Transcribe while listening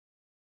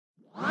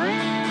The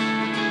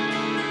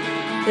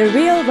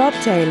Real Rob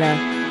Taylor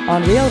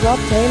on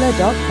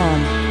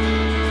realrobtaylor.com.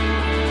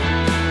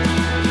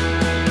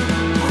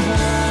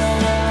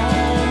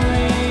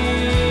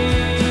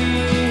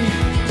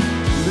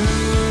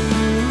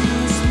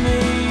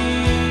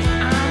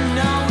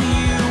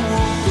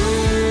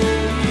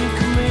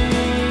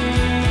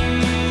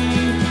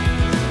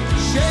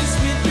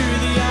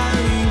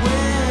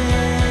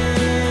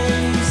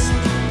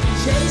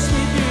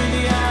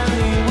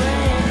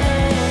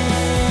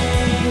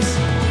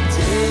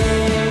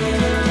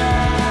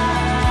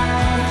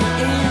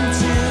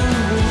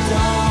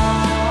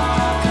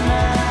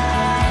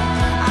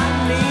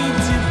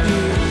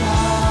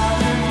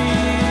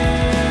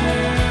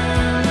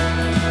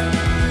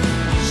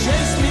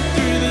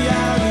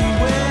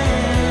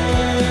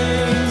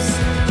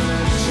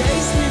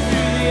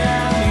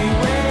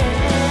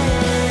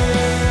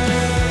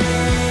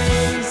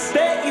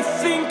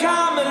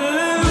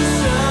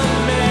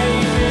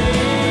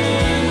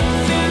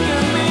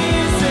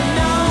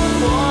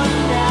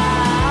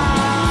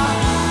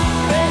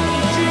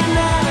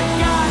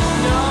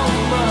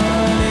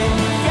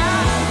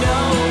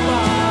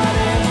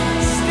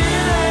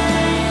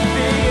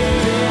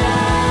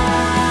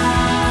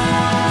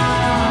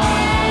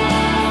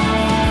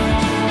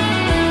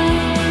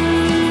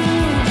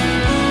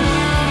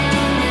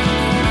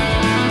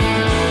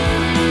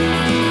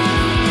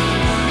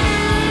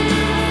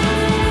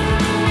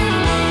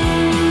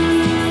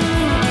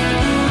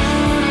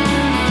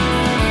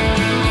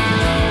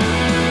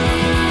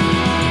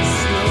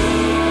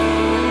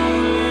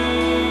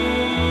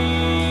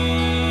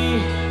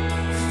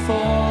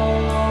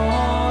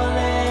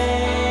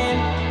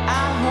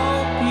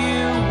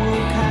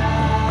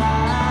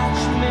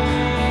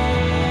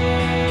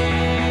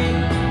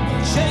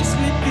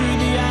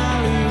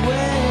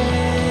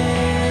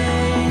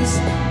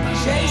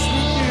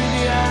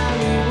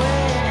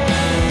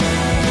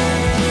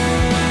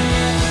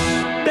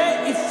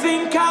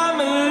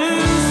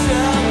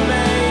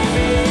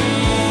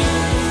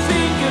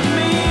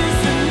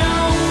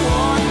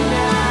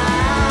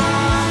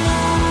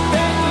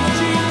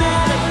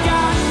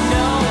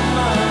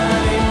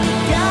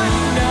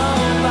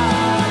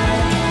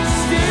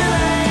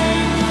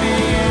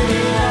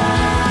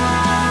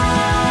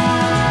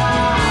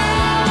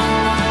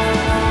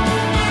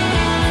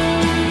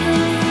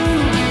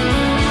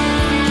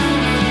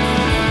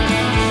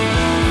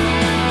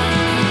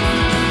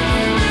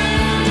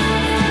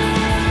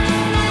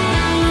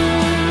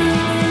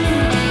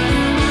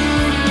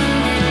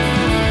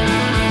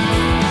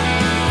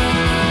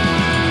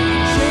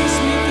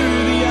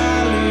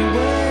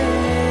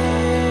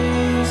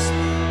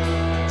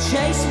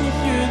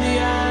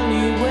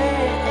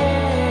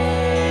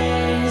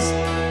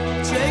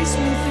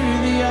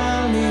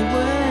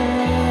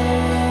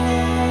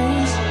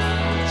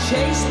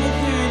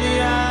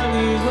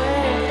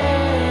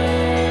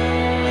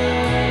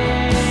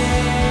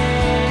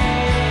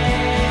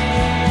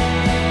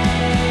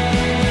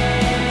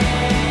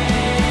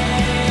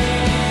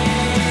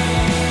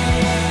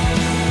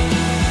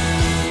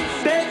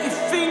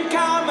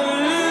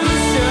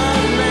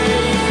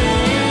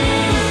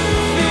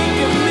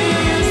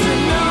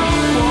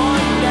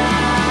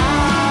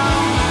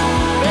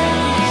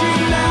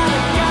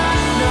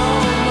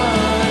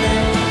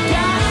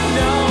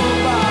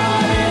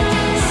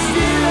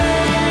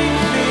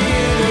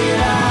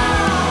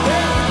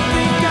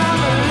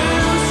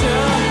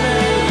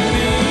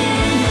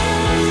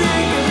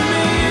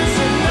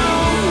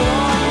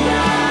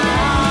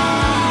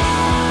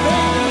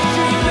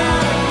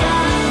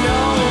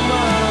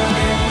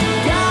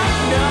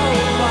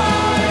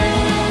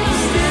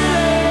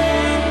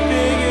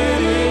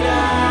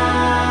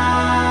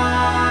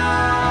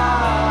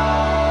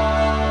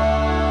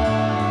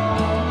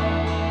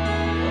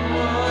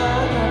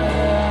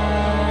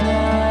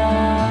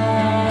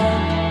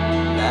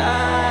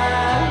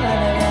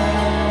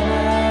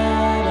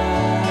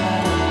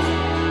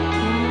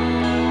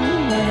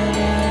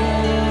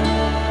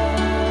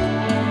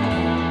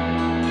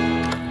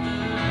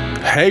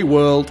 Hey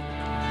world,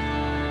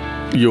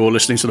 you're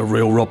listening to The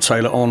Real Rob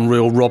Taylor on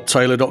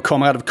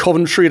realrobtaylor.com out of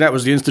Coventry. That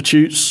was The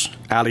Institutes.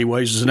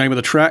 Alleyways is the name of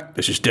the track.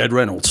 This is Dead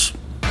Reynolds.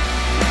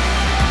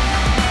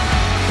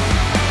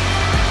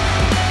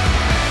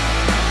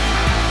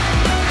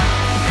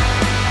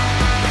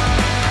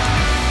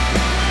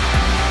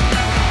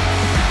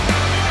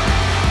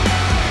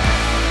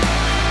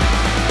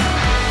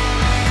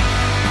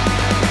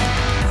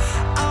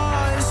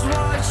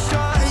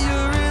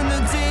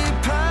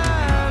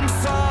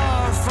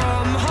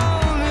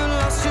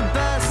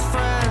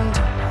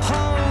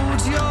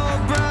 Your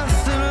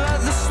breath and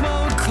let the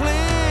smoke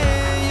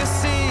clear. You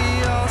see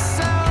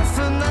yourself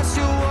and that's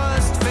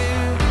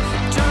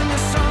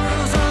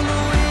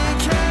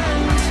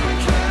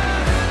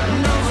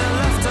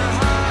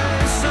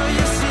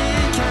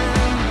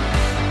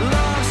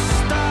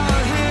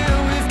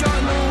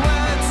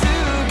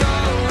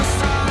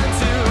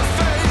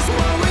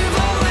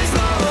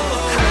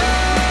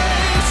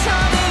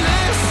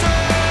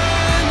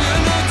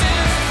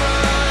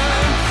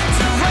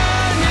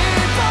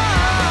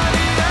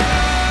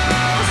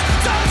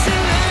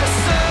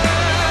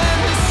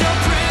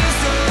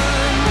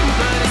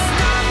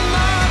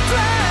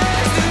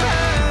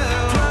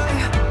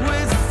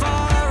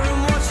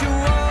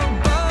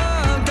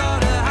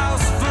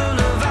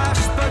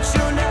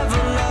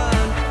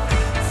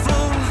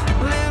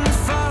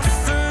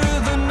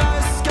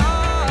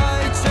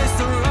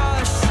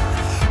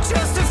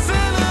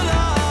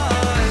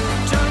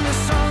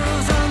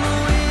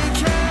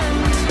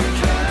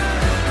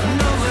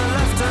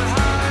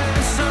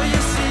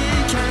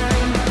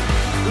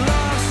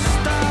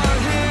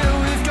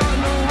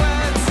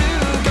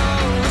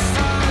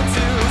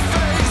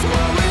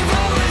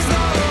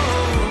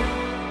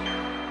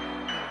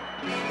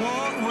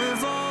what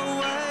we've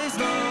always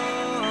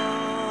known.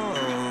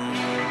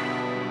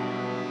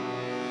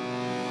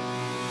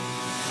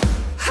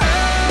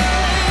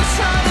 Hey,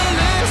 try to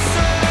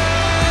listen,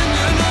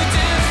 you're no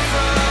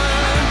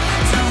different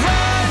to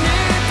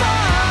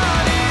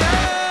anybody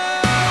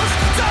else.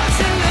 Don't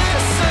you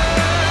listen,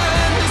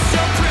 it's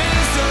your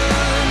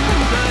prison,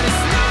 but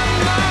it's not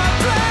my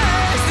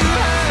place to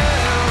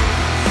help.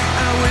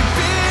 And we've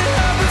been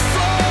here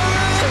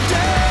before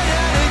again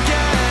and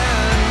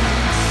again.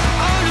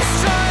 I'm just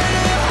trying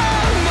to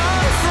help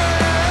my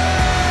friend.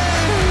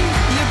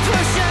 You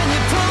push and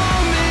you pull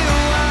me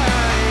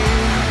away,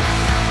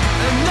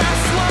 and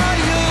that's why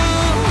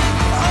you'll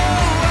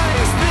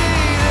always be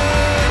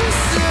the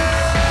same.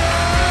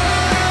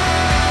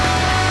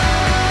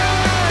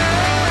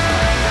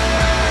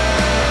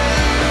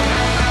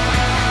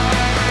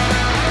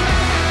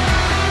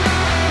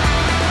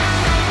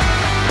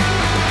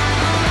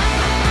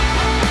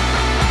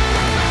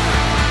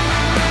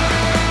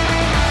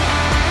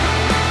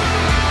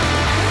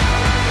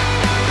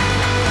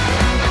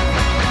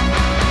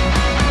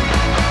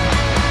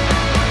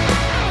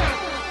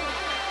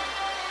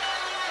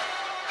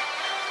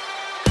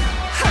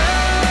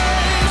 Hey,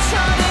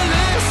 try to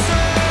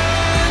listen,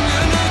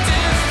 you're no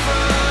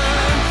different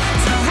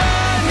to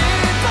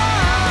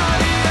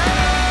anybody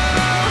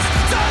else.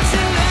 Don't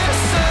you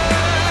listen,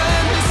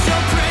 it's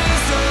your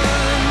prison,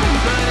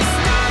 but it's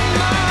not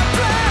my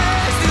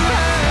place to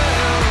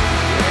help.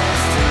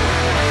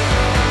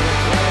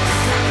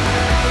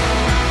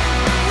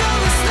 No,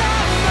 it's not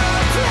my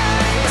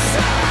place.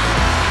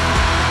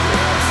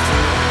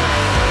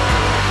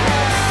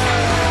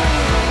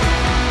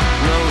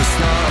 No, it's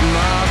not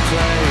my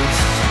place.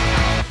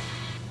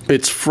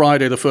 It's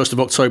Friday, the 1st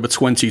of October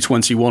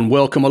 2021.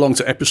 Welcome along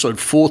to episode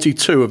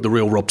 42 of The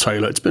Real Rob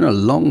Taylor. It's been a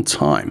long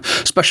time.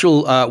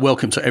 Special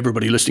welcome to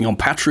everybody listening on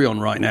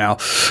Patreon right now,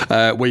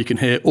 where you can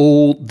hear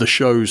all the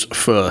shows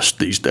first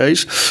these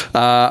days.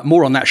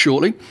 More on that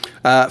shortly.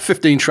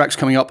 15 tracks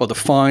coming up of the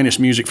finest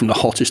music from the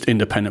hottest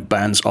independent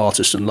bands,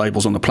 artists and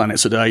labels on the planet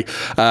today.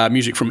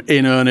 Music from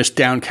In Earnest,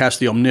 Downcast,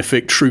 The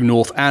Omnific, True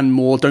North and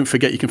more. Don't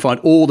forget you can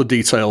find all the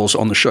details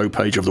on the show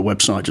page of the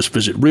website. Just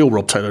visit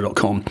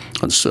realrobtaylor.com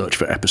and search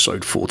for episode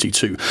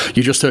 42.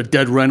 You just heard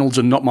Dead Reynolds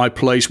and Not My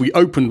Place. We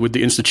opened with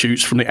The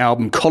Institutes from the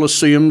album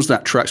Colosseums.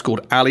 That track's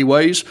called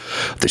Alleyways.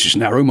 This is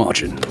Narrow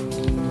Margin.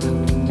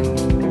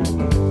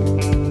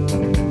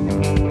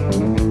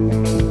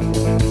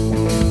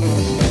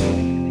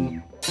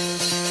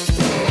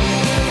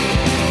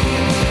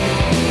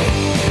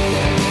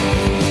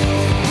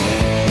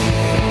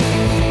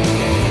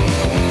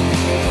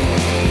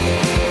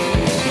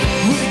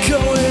 We're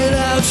going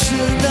out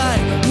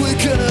tonight, we're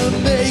gonna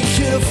make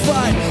it a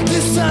fight.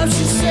 This time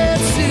she said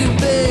to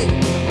me,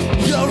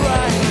 you're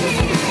right.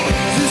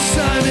 This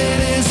time it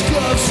is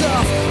gloves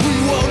off, we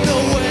won't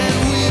know when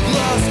we've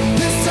lost.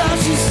 This time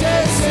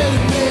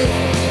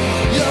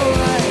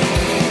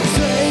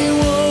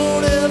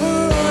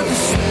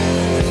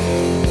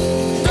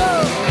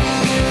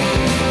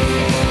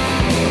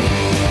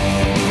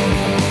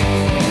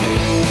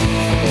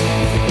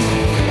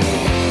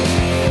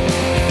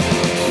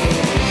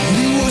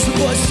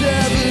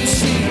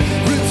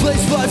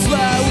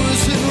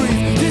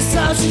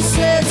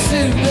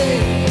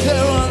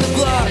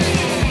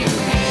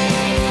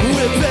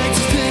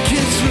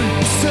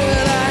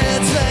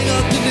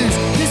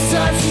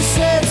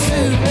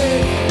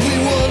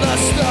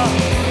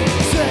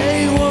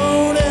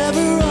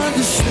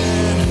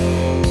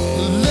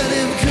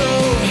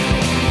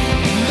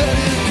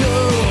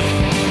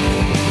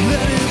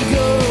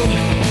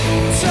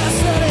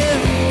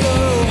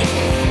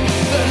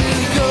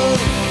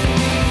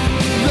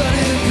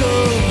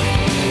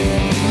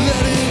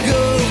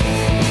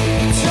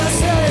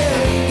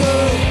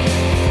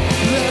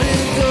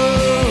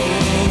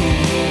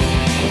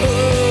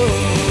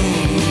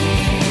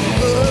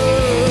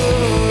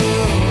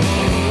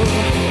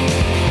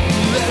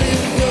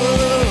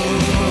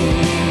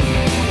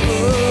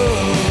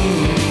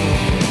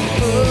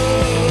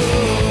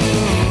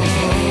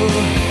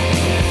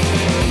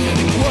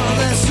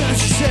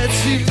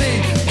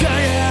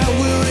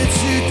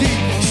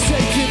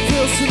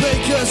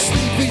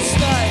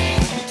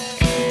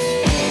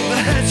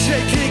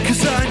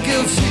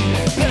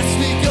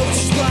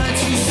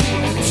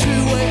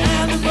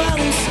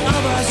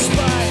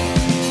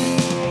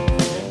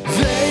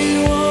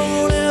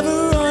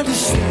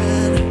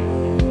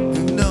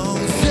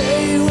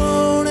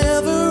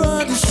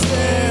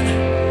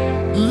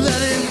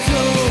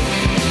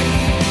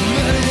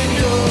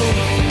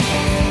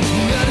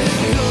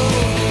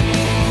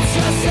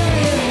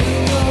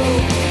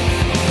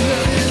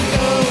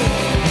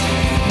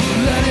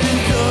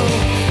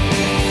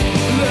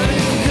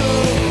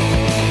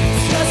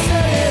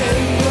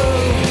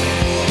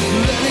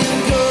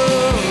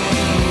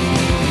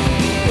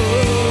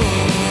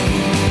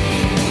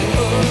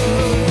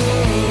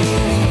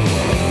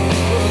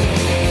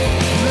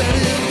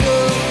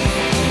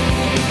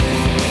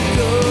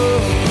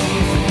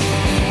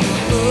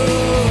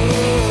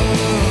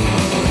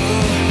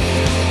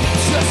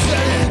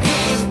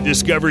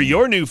Discover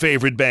your new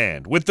favorite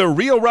band with The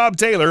Real Rob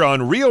Taylor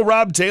on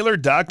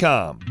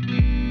realrobtaylor.com.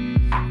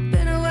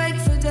 Been awake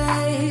for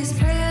days,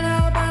 praying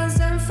our bonds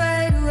don't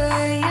fade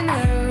away. You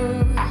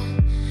know,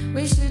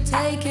 we should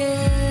take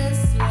it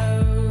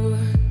slow.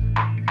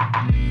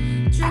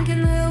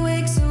 Drinking the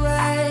weeks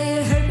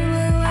away, hoping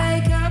we'll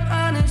wake up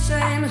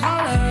unashamed,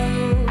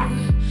 hollow.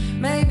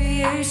 Maybe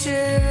you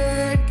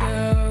should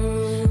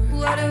go.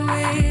 What are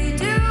we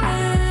doing?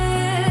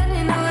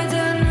 You know I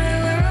don't know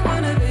where I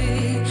wanna be.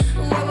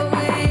 What were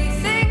we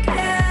thinking?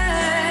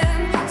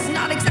 It's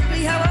not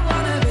exactly how I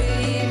wanna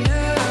be,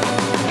 no.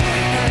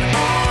 And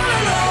all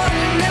along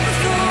I never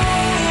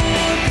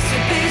thought this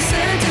would be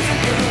so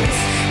difficult.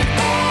 And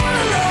all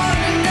along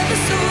I never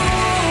saw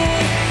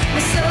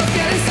myself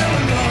getting so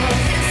involved.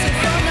 It's if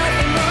I'm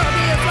nothing more,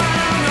 be a fly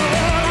on the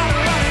wall. I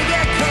don't wanna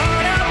get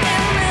caught up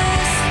in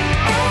this.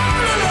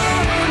 All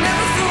along I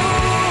never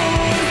thought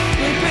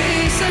we'd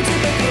be so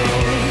typical.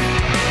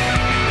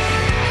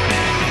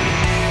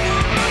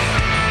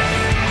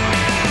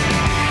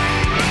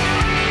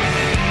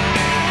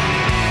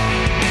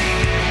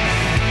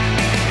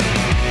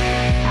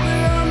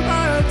 We're on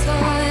borrowed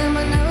time. I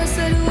know I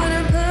said we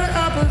wouldn't put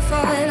up a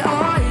fight. I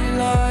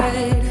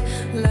lied.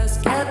 Let's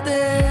get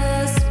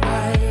this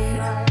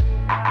right.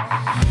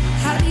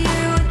 Had you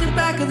at the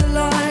back of the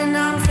line.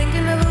 Now I'm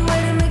thinking of a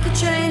way to make you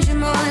change your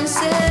mind.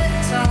 Sit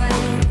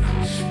tight,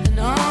 and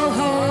I'll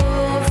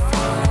hold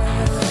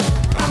fire.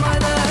 Am I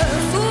the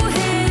fool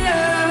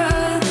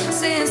here,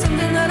 seeing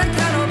something that I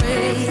cannot be?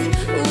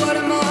 What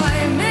am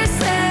I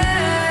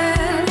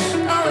missing?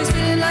 Always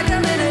feeling like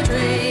I'm in a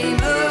dream.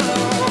 Oh,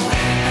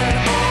 and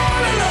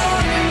all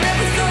along I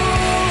never thought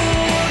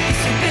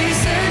this would be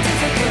so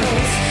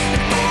difficult.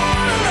 And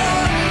all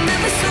along I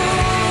never saw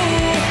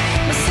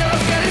myself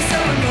getting so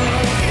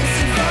involved. It's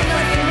if I'm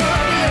nothing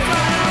more, be a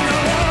fly on the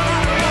wall.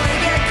 I don't wanna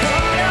get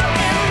caught up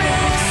in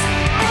this.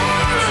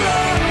 All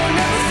along I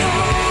never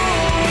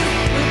thought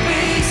we'd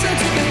be so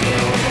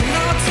typical.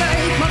 I'll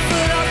take my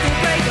foot off the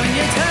brake when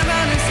you turn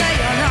around and say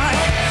you're not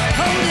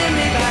holding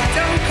me back.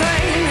 Don't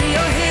claim that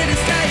you're here to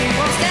stay. You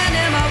won't stand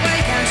in my way,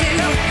 can't you?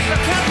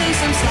 Cut me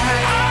some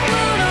slack. I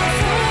will not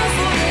fall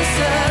for this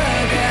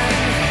again.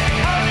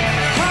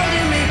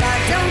 Holding me back.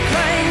 Don't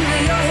claim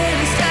that you're here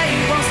to stay.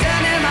 You won't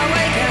stand in my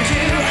way, can't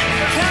you?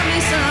 Cut me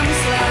some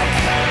slack.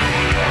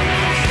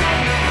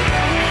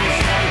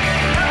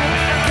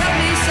 Cut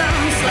me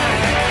some slack.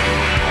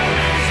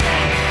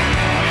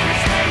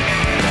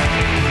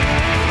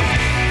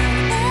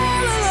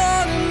 All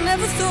along I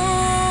never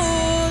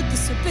thought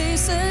this would be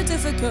so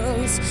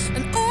difficult.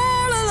 And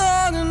all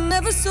along I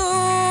never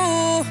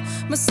saw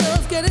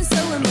myself getting so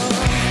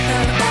involved.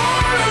 And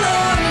all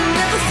along I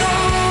never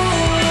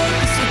thought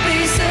this would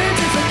be so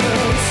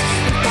difficult.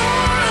 And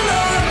all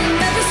along I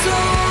never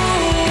saw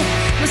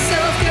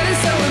myself getting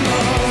so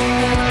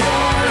involved. And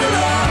all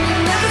along I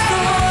never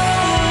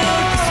thought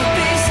this would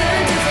be so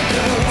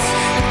difficult.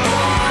 And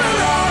all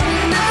along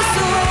I never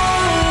saw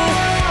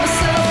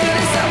myself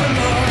getting so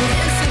involved.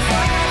 It's if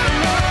I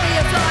never be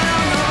a fly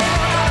on the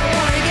wall. I don't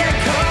wanna get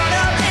caught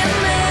up in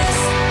this.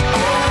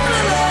 All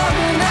along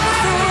I never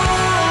thought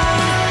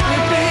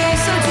we'd be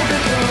so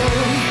typical.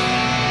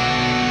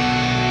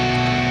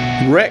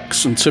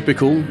 Rex and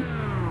Typical.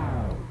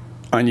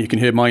 And you can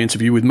hear my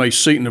interview with May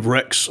Seaton of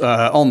Rex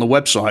on the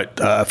website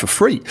for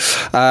free.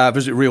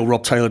 Visit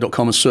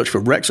realrobtaylor.com and search for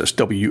Rex. That's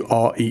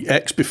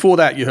W-R-E-X. Before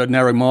that, you heard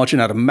Narrow Margin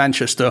out of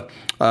Manchester,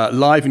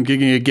 live and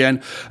gigging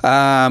again.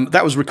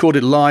 That was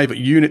recorded live at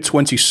Unit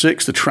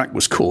 26. The track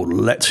was called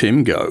Let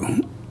Him Go.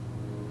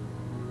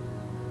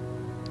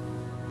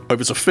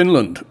 Over to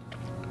Finland.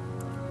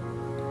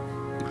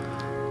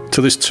 To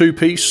this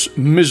two-piece,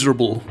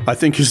 Miserable, I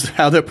think is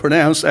how they're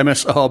pronounced,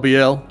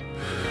 MSRBL.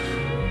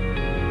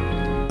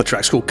 The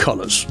track's called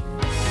Colours.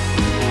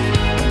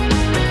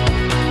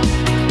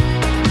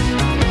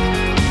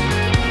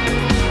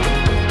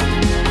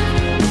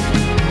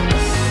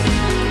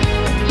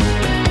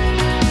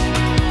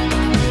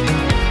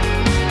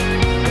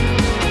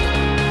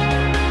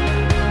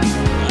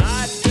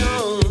 I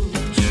don't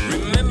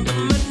remember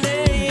my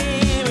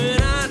name,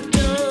 and I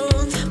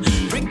don't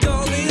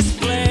recall this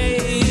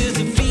place.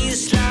 It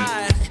feels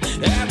like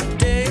every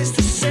day's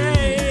the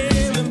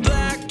same, in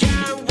black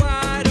and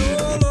white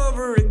all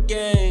over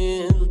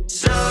again.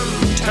 Some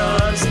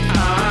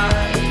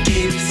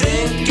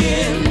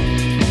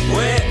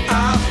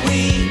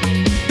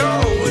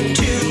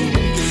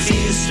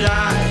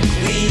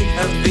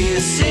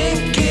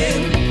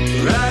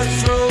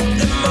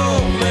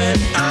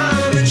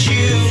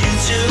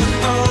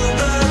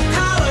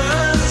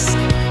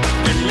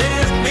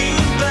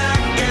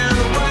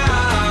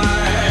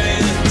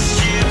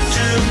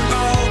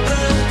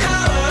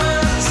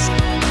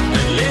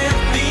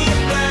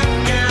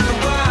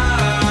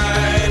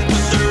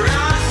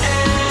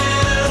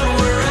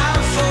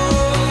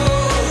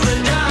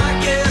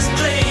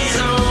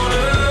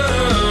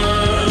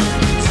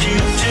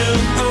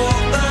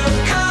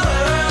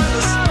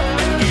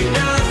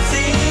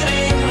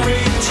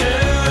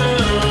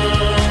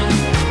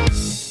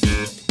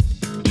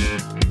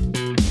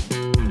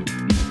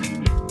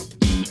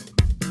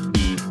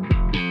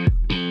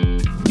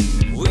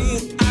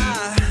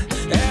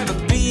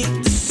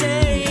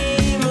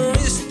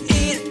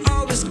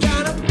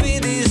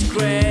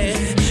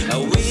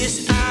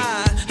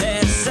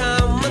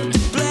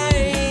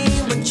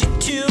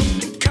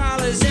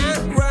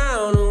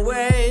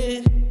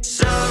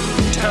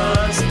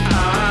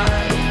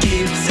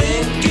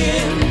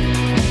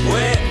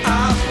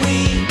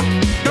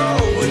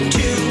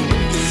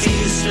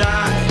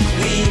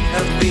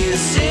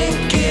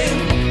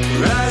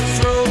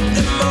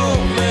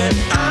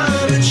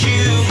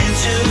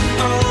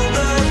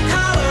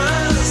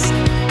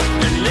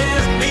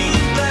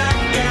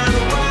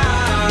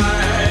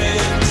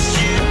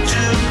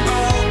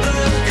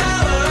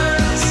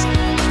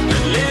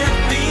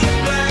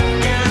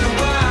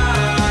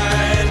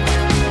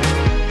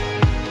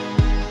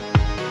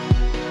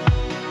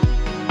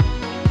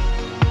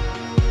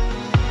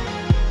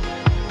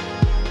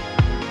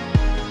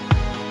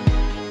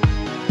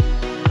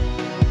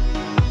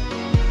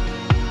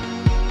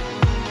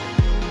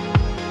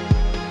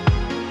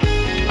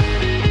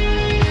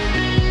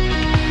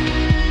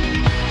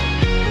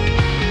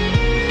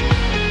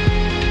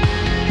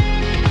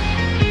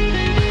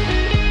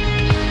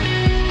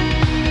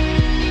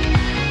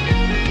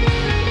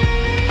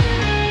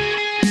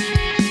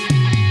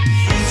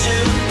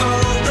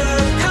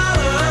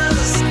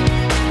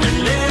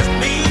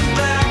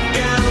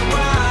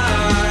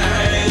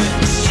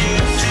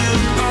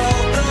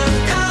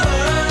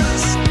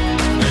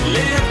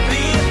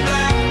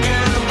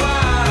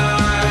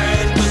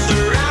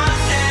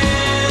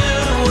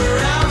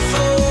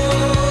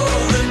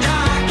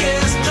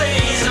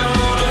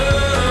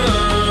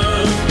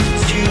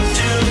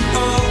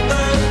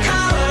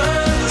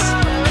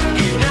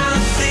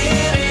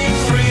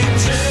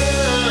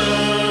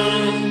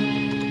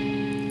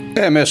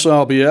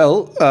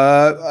MSRBL.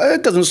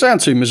 It doesn't sound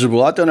too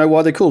miserable. I don't know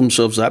why they call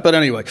themselves that. But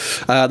anyway,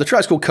 the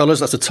track's called Colours.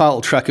 That's the title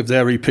track of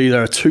their EP.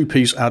 They're a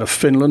two-piece out of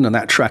Finland, and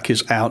that track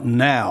is out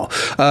now.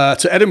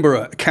 To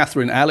Edinburgh,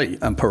 Catherine Alley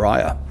and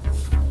Pariah.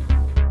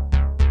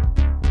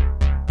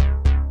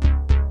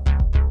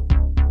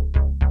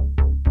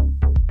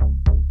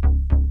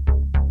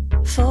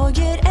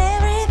 Forget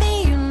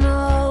everything you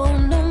know.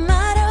 No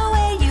matter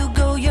where you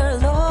go, you're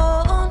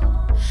alone.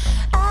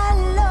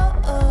 Alone.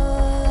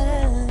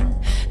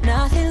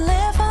 Nothing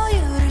left for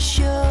you to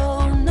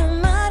show. No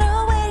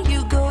matter where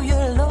you go, you're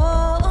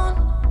alone.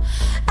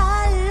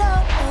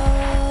 Alone.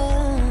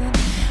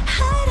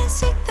 Hide and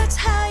seek, that's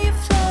how you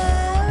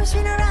flow.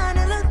 Spin around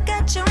and look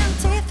at your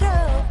empty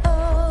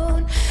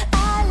throne.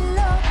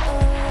 Alone.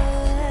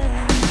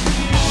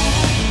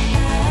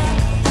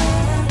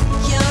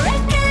 Your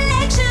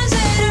recollections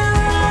are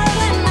all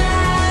that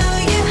now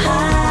you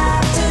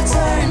have to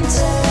turn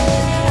to.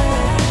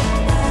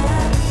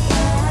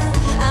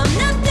 I'm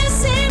not the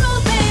same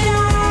old bit I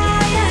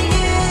am.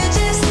 You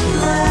just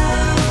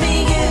love me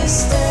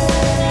used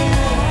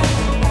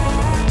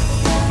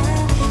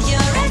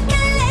Your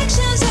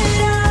recollections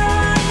are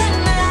all that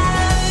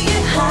now you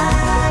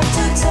have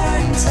to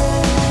turn to.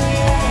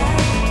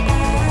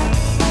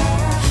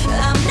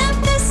 I'm not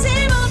the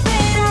same old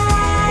bit I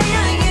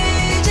am. You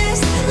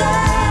just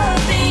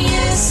love me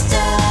used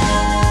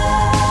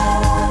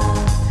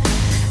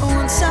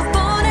Once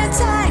upon a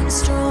time,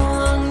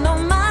 strong. No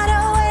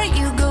matter where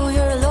you go,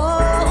 you're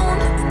alone.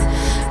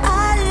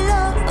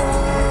 Alone.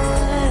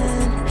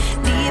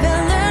 Live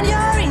and learn,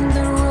 you're in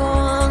the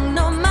wrong.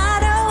 No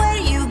matter where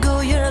you go,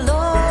 you're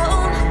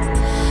alone.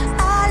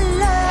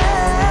 Alone.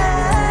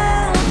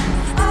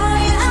 Oh,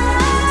 you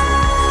are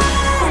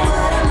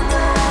what I'm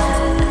not.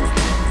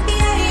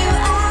 Yeah, you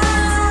are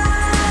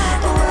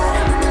what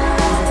I'm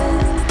not.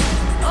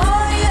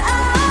 Oh, you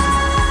are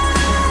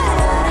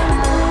what I'm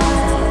not.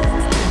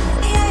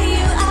 Yeah,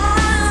 you are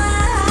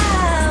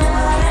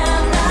what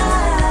I'm not.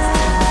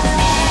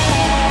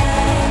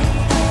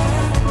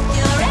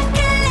 Your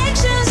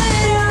recollections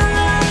are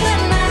all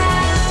that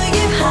now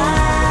you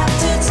have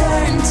to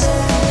turn to.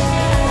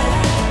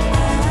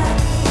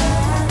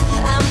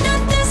 I'm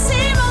not the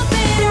same old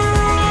bit I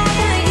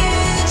am. You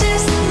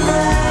just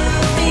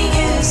love me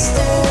used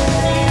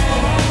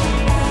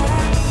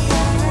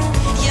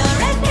Your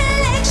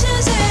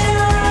recollections are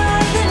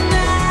all that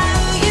now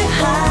you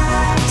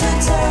have to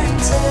turn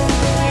to.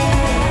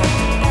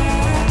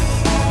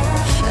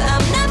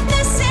 I'm not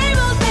the same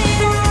old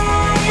bit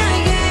I am.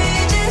 You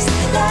just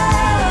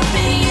love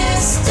me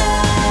used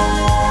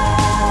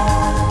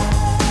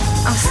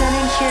I'm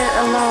standing here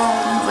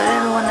alone with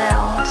everyone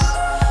else,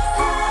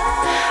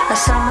 as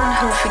someone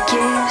who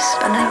forgives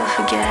but never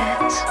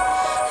forgets.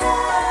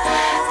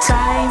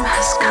 Time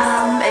has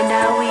come and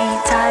now we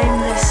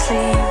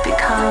timelessly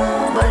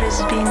become what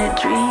has been a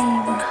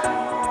dream.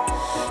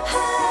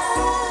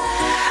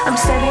 I'm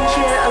standing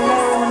here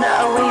alone,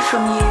 away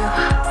from you.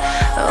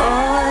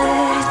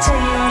 Oh, to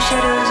you,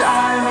 shadows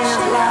are made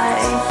of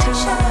light too.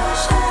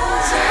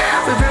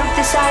 We broke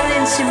the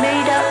silence you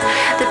made up,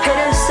 the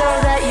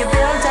pedestal that you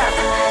built up.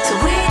 So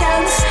we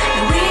dance,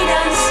 and we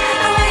dance,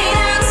 and we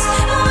dance,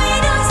 and we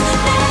dance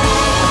now.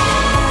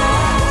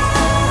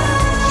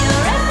 Your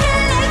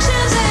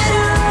recollections are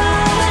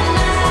all that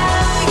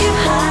now you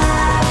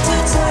have to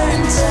turn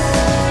to.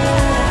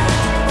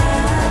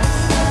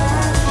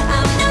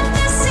 I'm not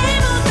the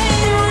same old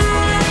bit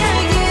I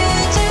am. You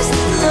just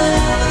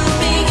love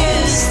me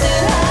used to.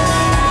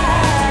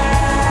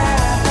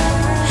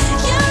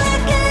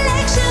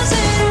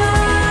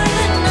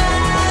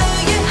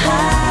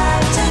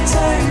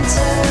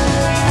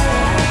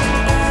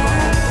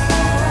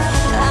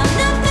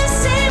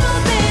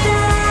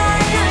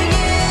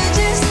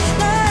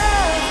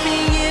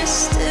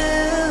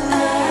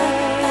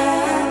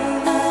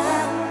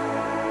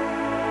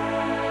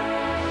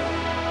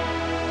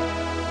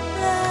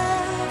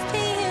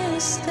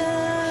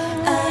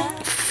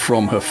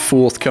 from her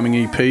forthcoming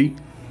EP,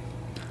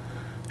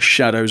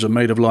 Shadows Are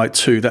Made of Light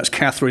 2. That's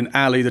Catherine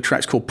Alley. The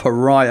track's called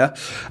Pariah.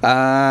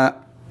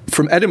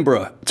 From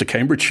Edinburgh to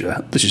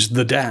Cambridgeshire, this is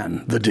The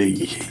Dan, The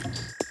D.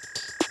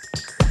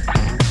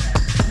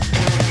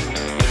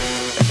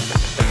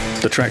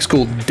 The track's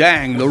called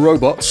Dang the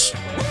Robots.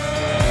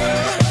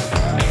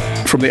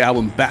 From the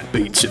album Bat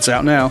Beats. It's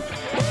out now.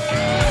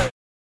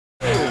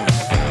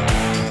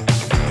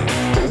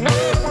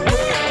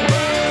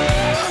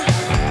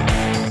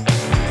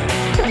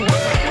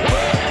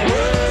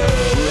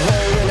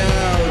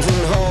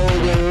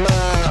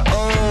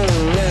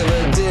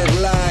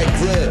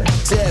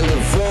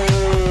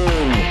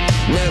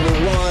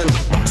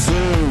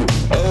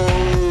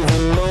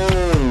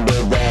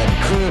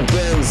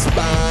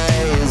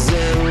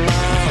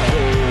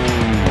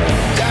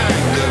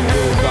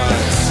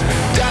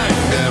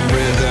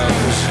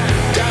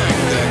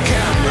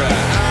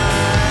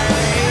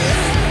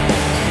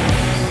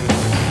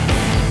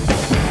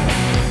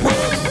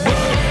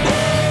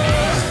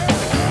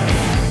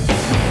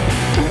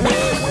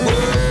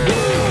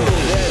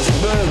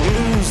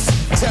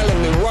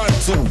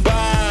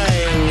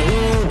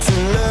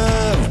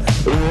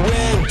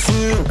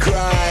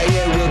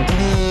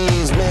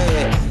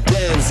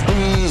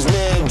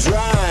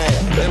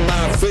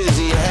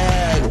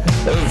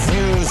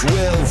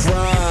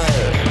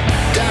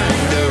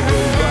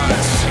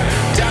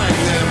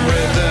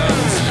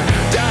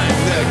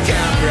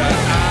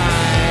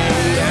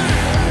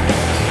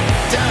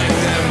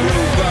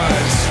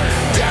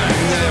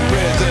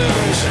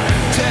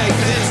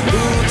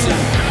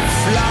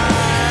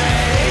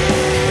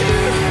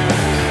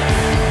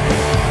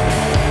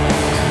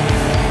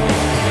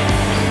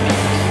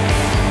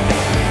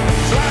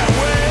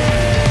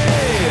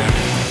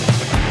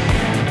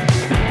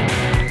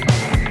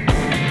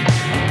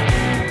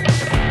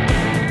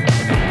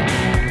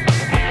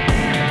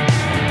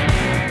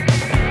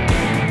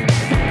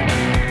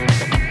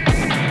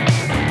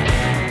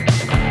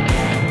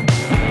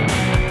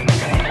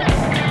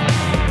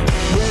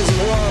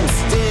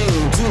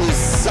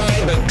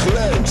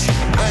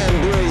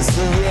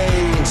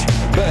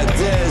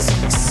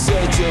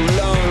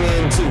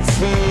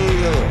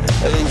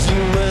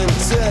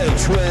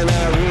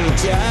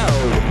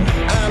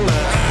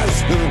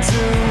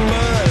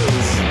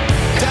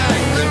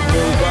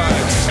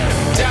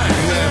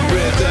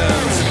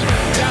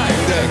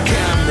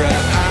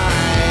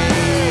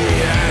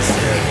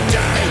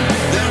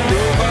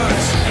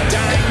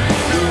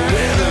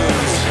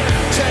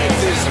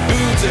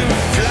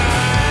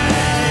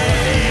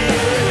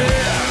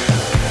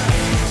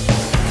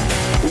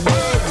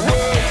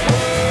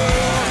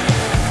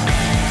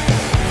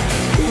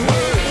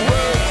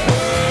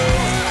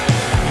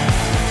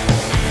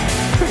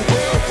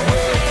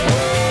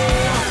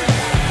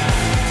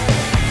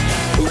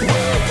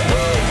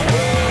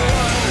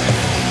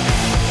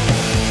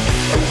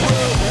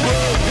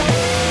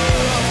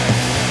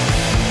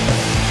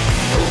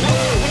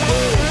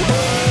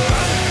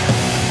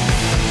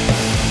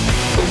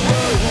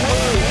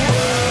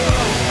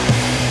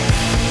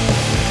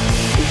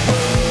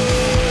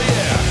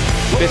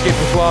 Biscuit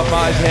for Suave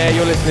Martin here.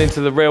 You're listening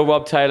to The Real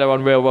Rob Taylor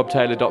on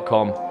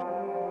realrobtaylor.com.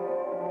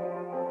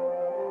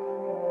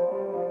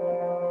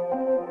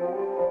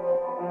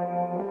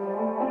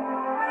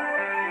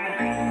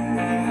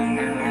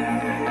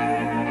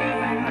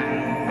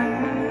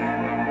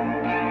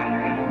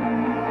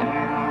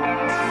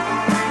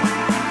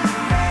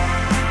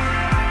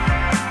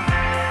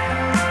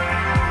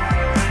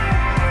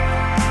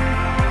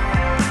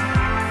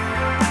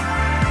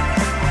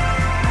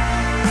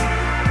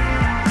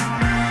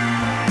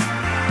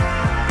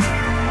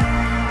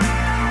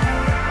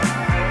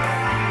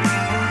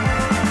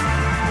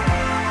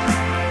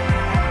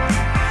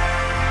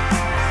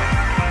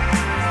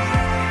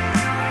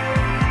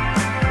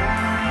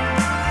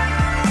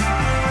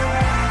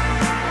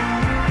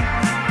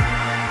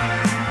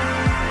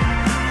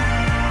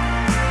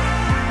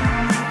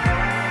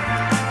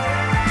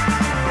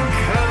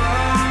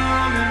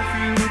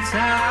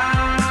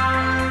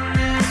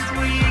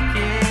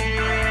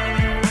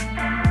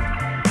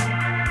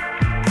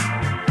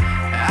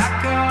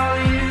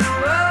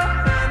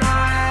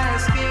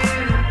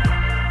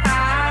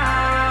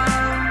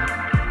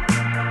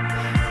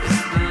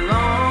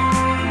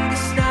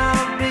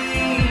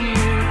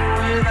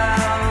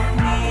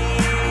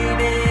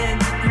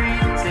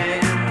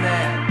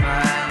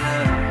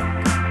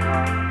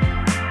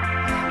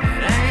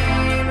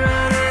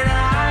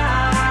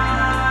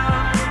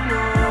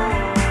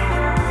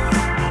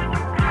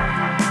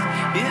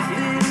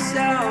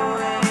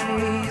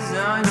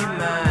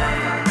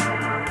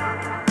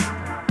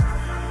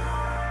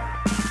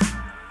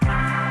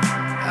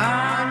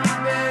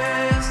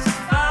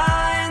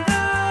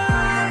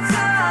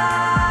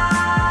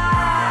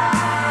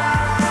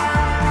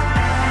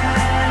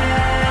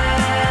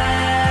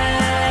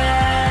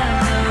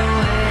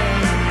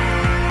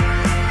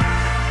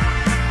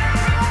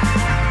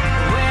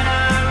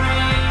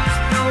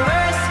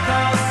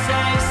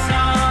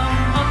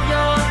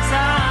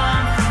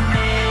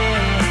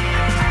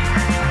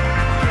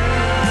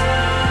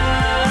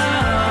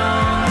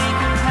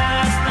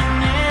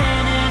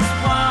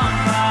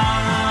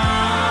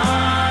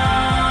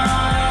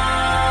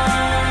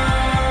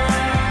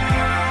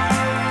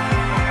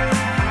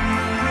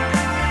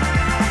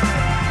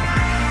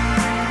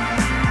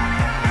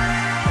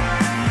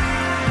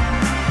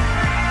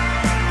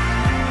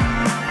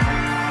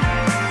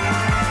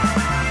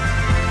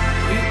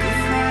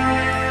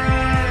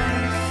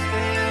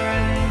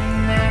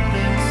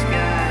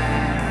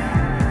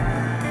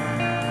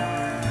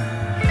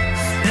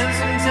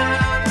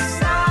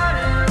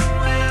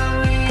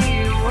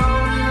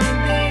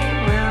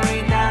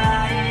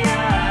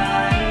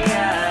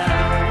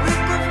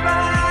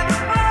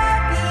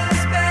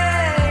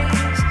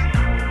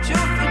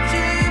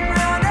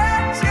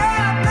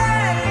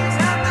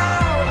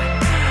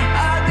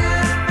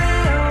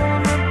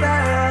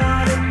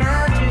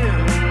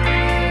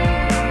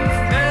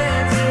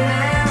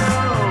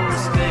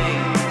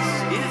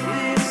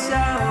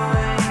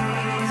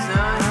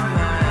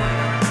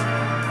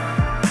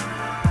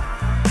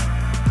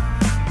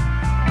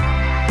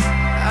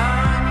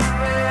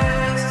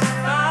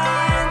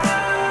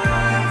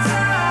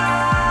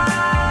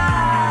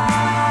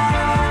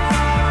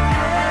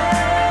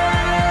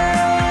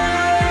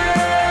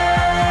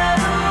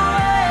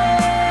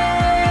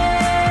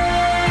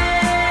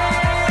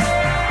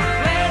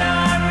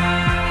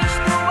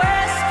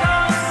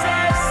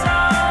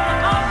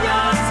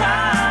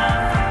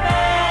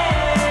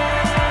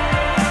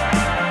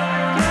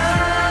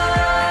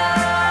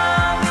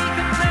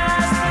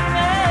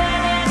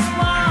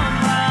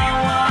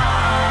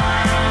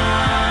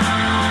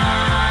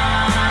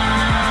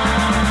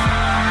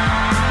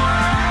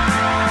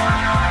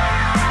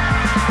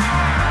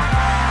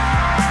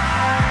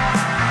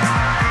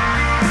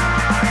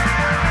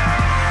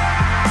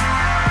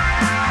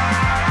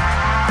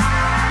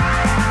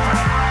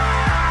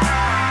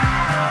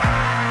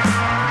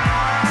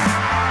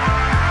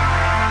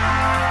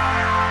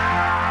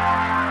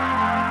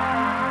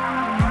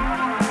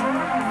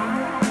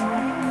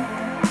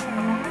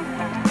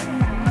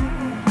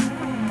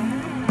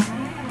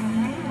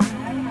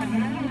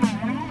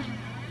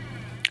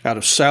 out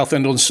of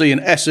Southend-on-Sea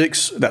in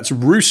Essex. That's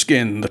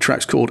Ruskin. The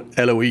track's called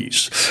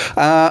Eloise.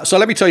 So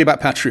let me tell you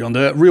about Patreon.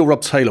 The Real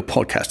Rob Taylor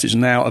podcast is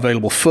now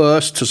available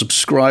first to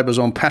subscribers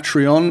on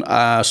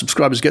Patreon.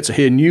 Subscribers get to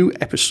hear new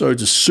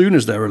episodes as soon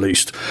as they're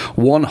released,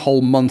 one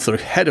whole month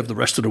ahead of the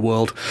rest of the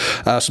world.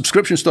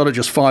 Subscriptions start at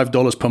just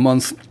 $5 per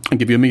month and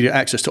give you immediate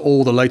access to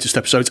all the latest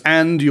episodes,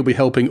 and you'll be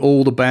helping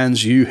all the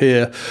bands you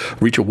hear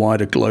reach a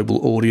wider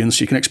global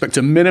audience. You can expect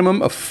a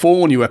minimum of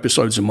 4 new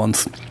episodes a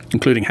month,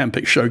 including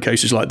handpicked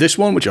showcases like this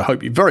one, which I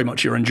hope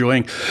you're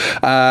enjoying,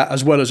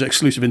 as well as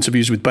exclusive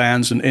interviews with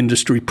bands and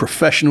industry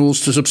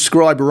professionals. To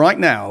subscribe right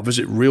now,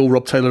 visit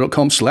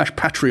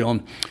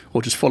realrobtaylor.com/Patreon,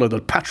 or just follow the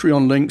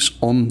Patreon links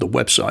on the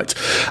website.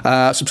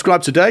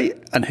 Subscribe today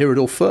and hear it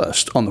all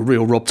first on The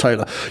Real Rob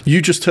Taylor.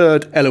 You just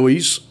heard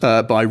Eloise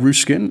by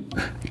Ruskin.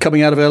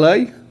 Coming out of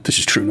LA, this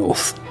is True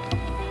North.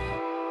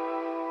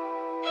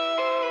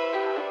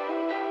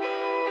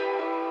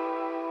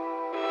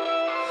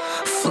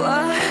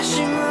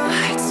 Flashing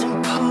lights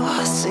and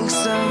pulsing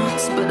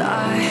sounds, but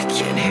I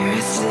can't hear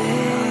a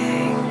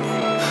thing.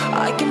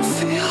 I can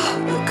feel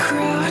the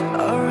crowd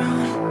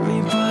around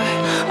me, but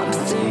I'm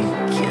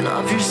thinking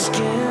of your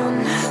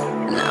skin.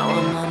 Now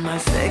I'm on my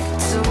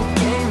victim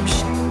game,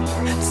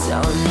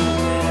 telling me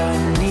that I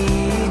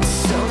need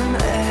some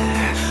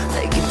air.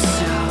 They can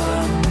tell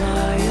I'm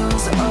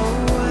miles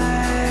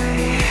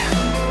away.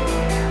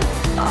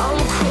 I'm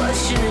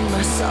questioning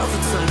myself,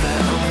 it's like I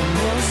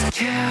almost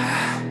care.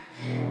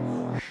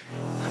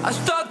 I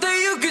thought that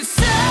you could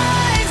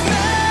save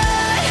me.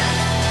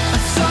 I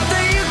thought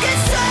that you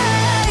could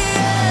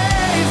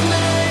save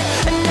me.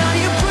 And now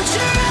you put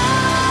your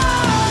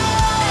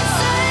eyes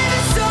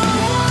saving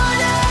someone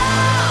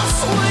else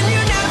when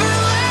you never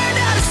learned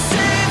how to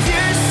save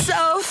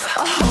yourself.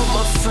 I hope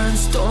my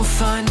friends don't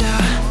find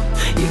out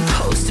you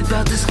post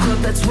about this club,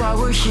 that's why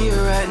we're here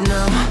right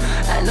now.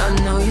 And I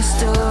know you're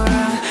still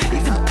around,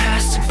 even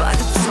past you by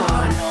the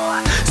door.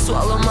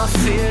 Swallow my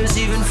fears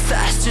even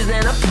faster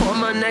than I pour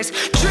my next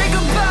drink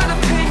about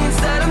opinions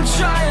that I'm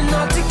trying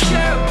not to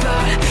care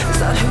about. Is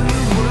that who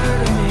you were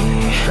to me?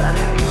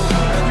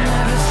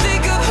 Never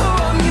think of who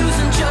I'm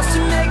using just to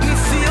make me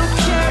feel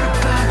cared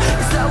about.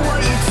 Is that what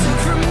you took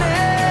from me?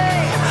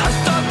 I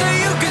thought that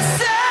you could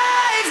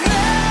save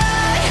me.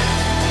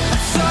 I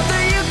thought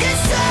that you could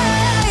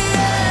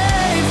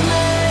save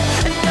me.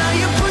 And now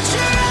you put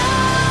your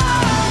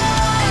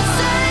eyes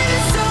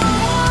saving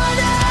someone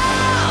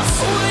else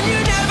when you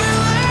never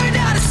learned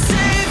how to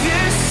save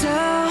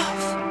yourself.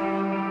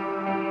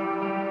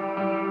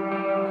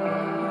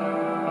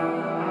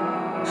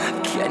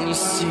 Can you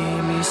see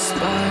me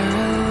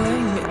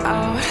spiraling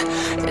out?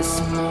 It's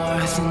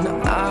more than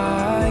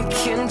I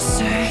can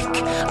take.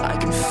 I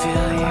can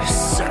feel you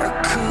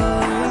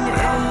circling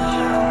in.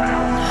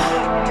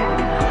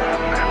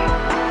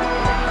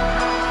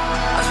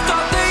 I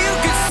thought that you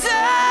could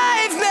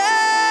save me.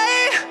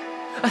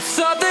 I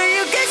thought that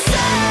you could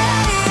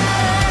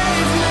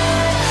save me.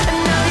 And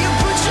now you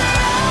put your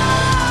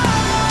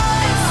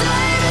eyes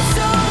saving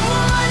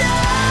someone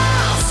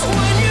else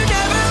when you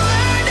never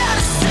learned how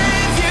to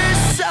save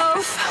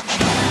yourself.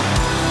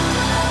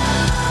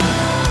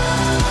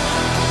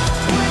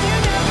 When you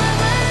never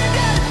learned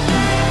how to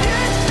save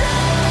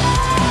yourself.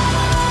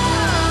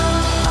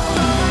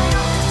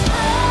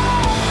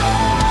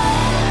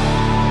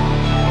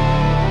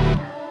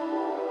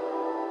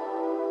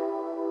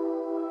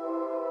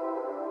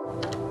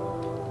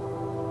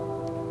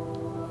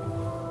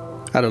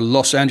 Out of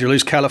Los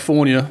Angeles,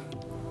 California,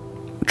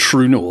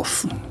 True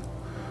North.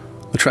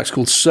 The track's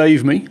called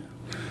Save Me.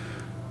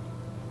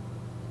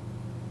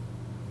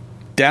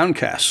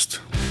 Downcast.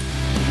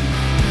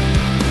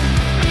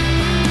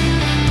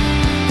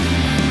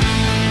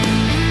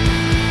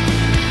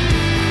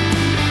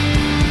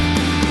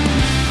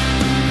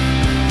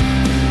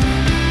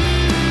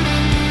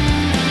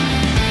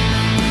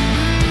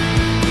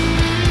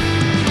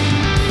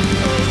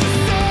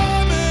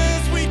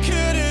 Summers we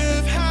could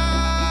have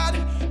had,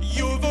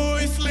 your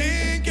voice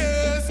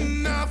lingers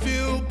and I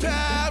feel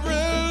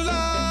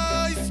paralyzed.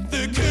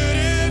 There could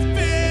have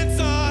been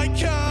I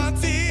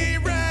can't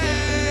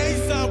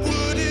erase. I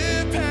would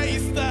have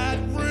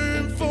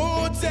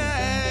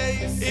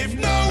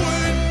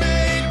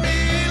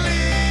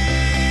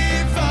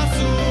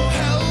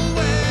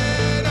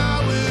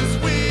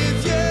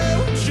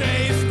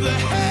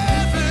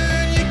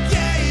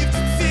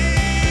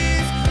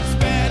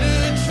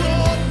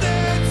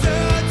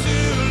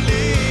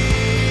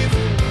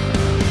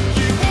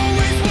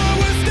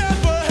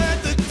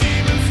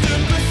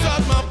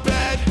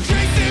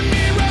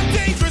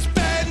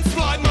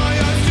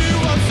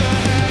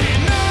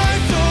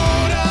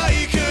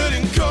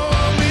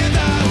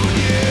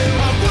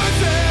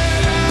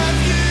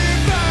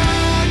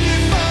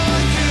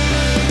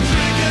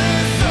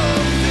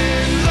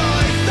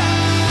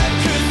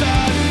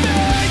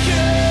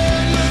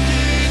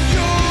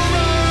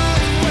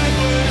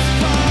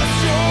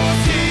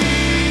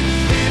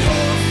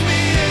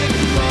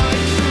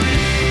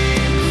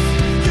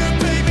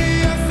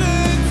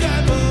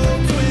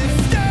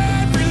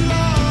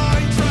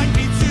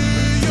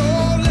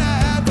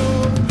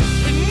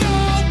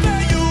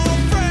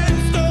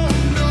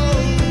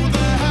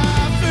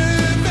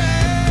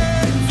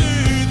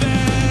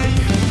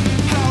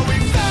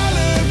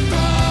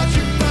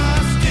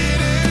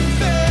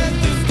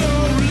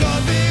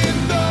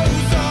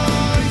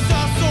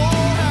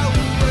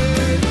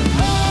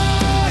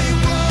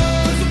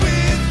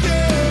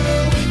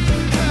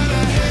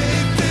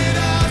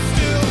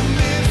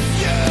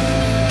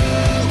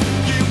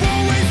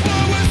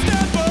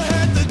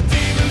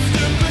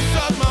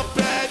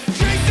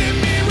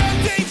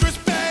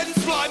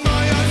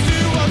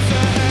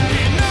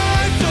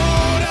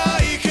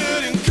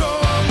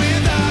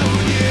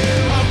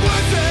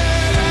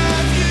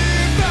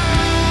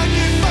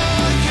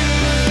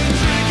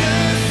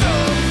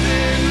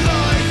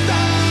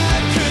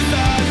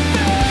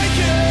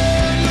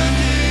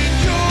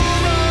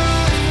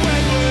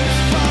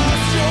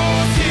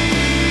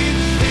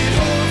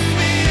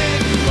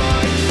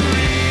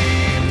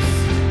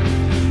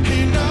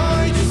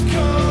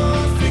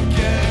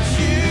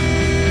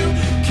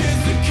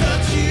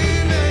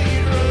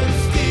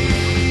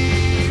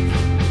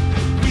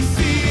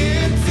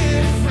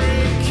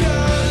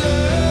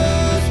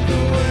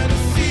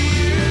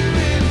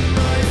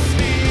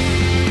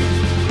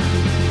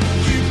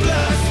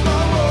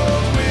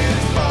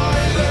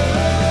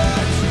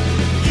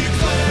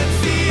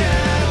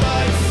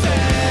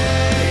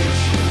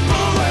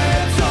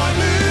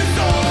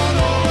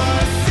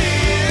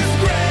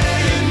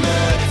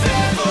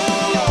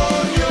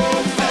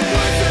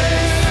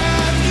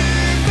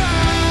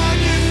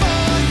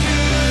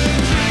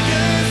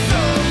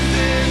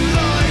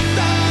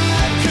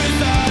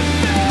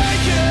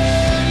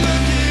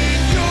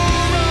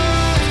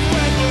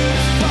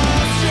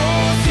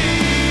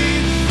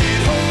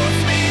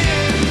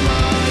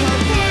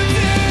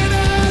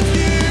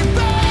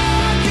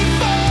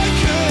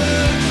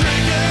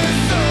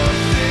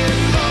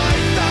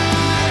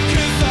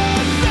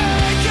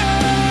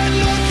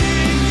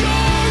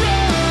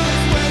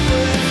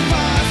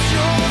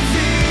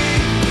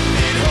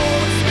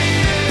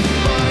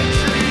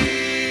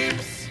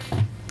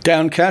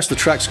Downcast, the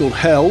track's called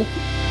Hell.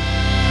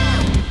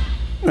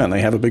 And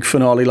they have a big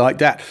finale like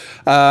that.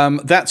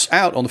 That's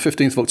out on the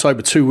 15th of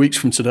October, 2 weeks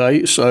from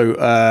today. So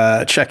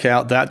check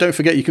out that. Don't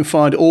forget, you can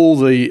find all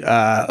the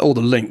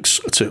links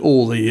to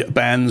all the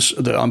bands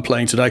that I'm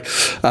playing today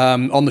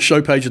on the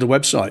show page of the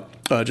website.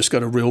 Just go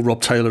to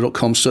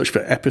realrobtaylor.com, search for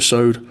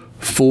episode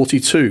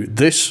 42.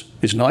 This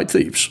is Night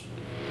Thieves.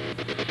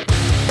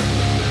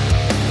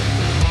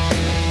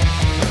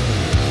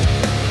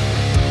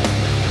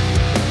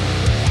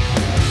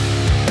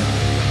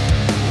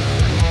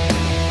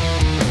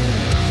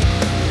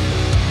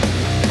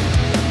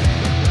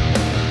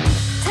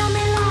 Tell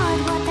me,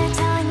 Lord, what they're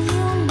telling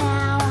you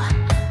now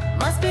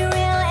must be real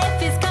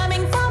if it's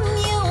coming from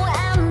you.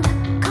 And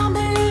can't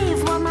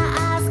believe what my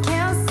eyes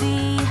can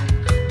see,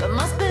 but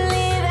must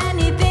believe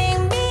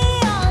anything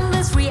beyond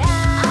this reality.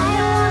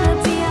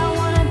 I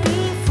wanna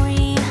be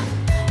free.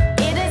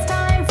 It is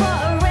time for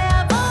a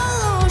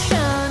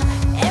revolution.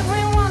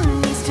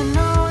 Everyone needs to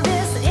know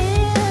this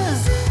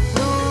is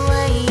the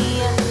way,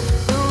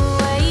 the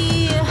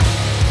way.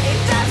 It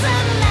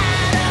doesn't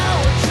matter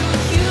what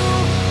truth you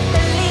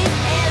believe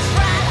is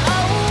right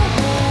or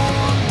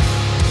wrong,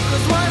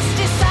 'cause once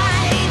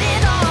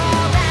decided,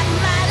 all that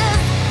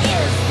matters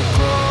is the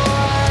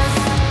cause.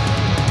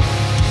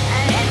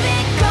 And if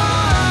it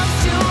comes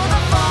to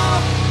the fall,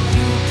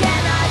 you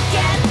cannot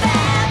get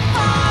that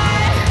far.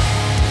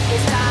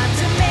 It's time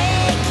to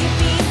make your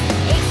peace,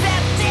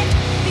 accept it,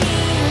 be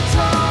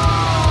torn.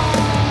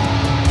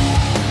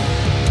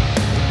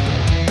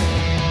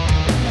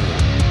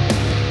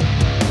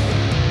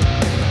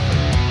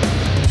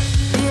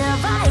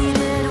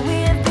 Divided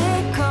we've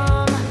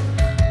become,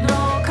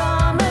 no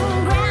common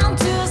ground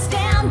to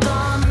stand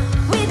on.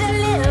 We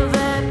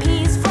deliver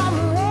peace from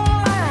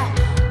war,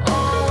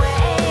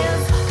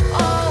 always,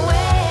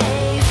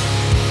 always.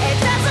 It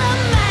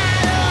doesn't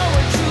matter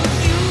what truth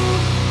you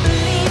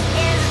believe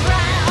is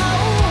right or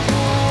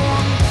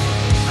wrong,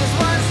 'cause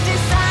once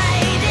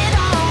decided,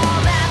 all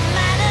that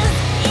matters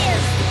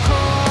is the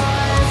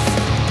cause.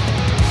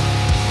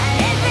 And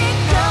if it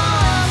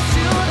comes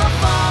to the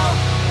fall,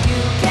 you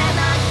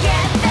cannot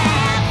get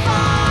that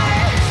far.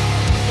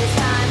 It's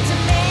time to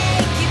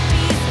make your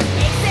peace,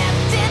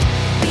 accept it,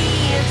 be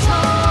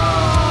torn.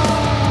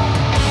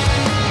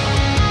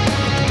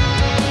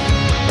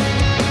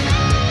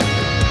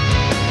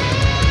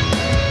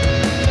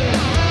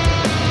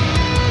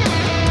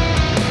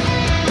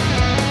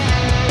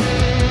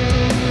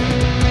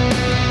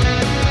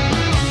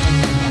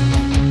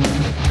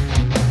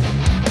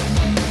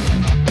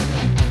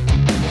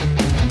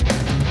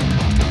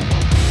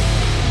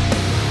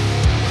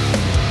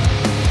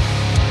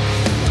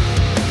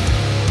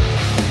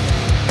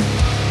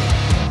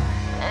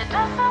 It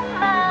doesn't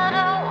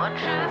matter what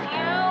truth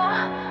you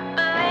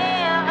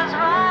believe is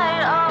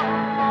right or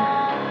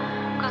wrong,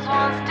 'cause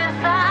once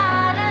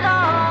decided,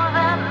 all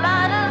that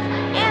matters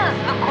is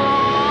the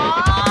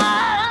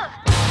cause.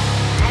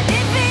 And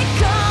if it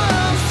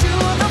comes to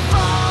the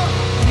fall,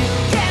 you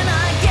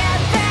cannot get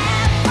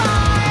that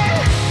far.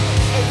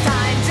 It's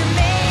time to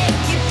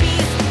make your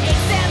peace,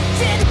 accept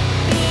it,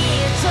 be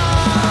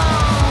torn.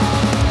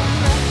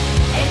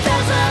 It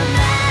doesn't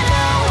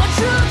matter what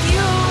truth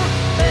you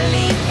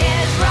believe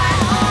is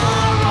right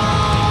or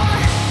wrong.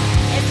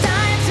 It's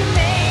time to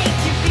make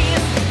your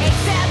peace,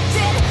 accept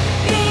it,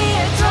 be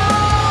torn.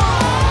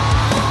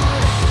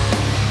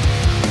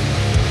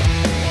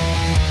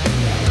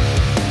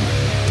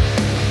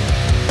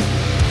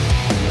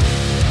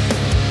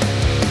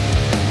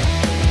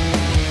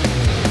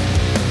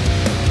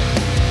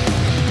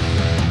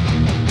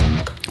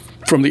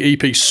 From the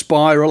EP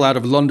Spiral out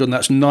of London,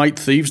 that's Night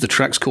Thieves. The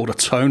track's called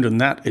Atoned,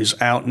 and that is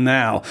out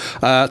now.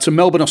 To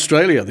Melbourne,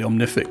 Australia, the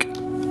Omnific.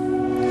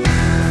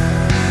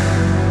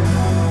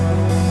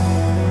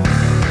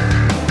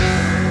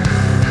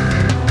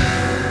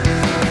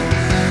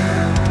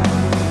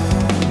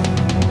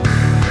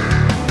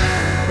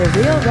 The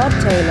Real Rob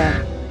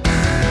Taylor.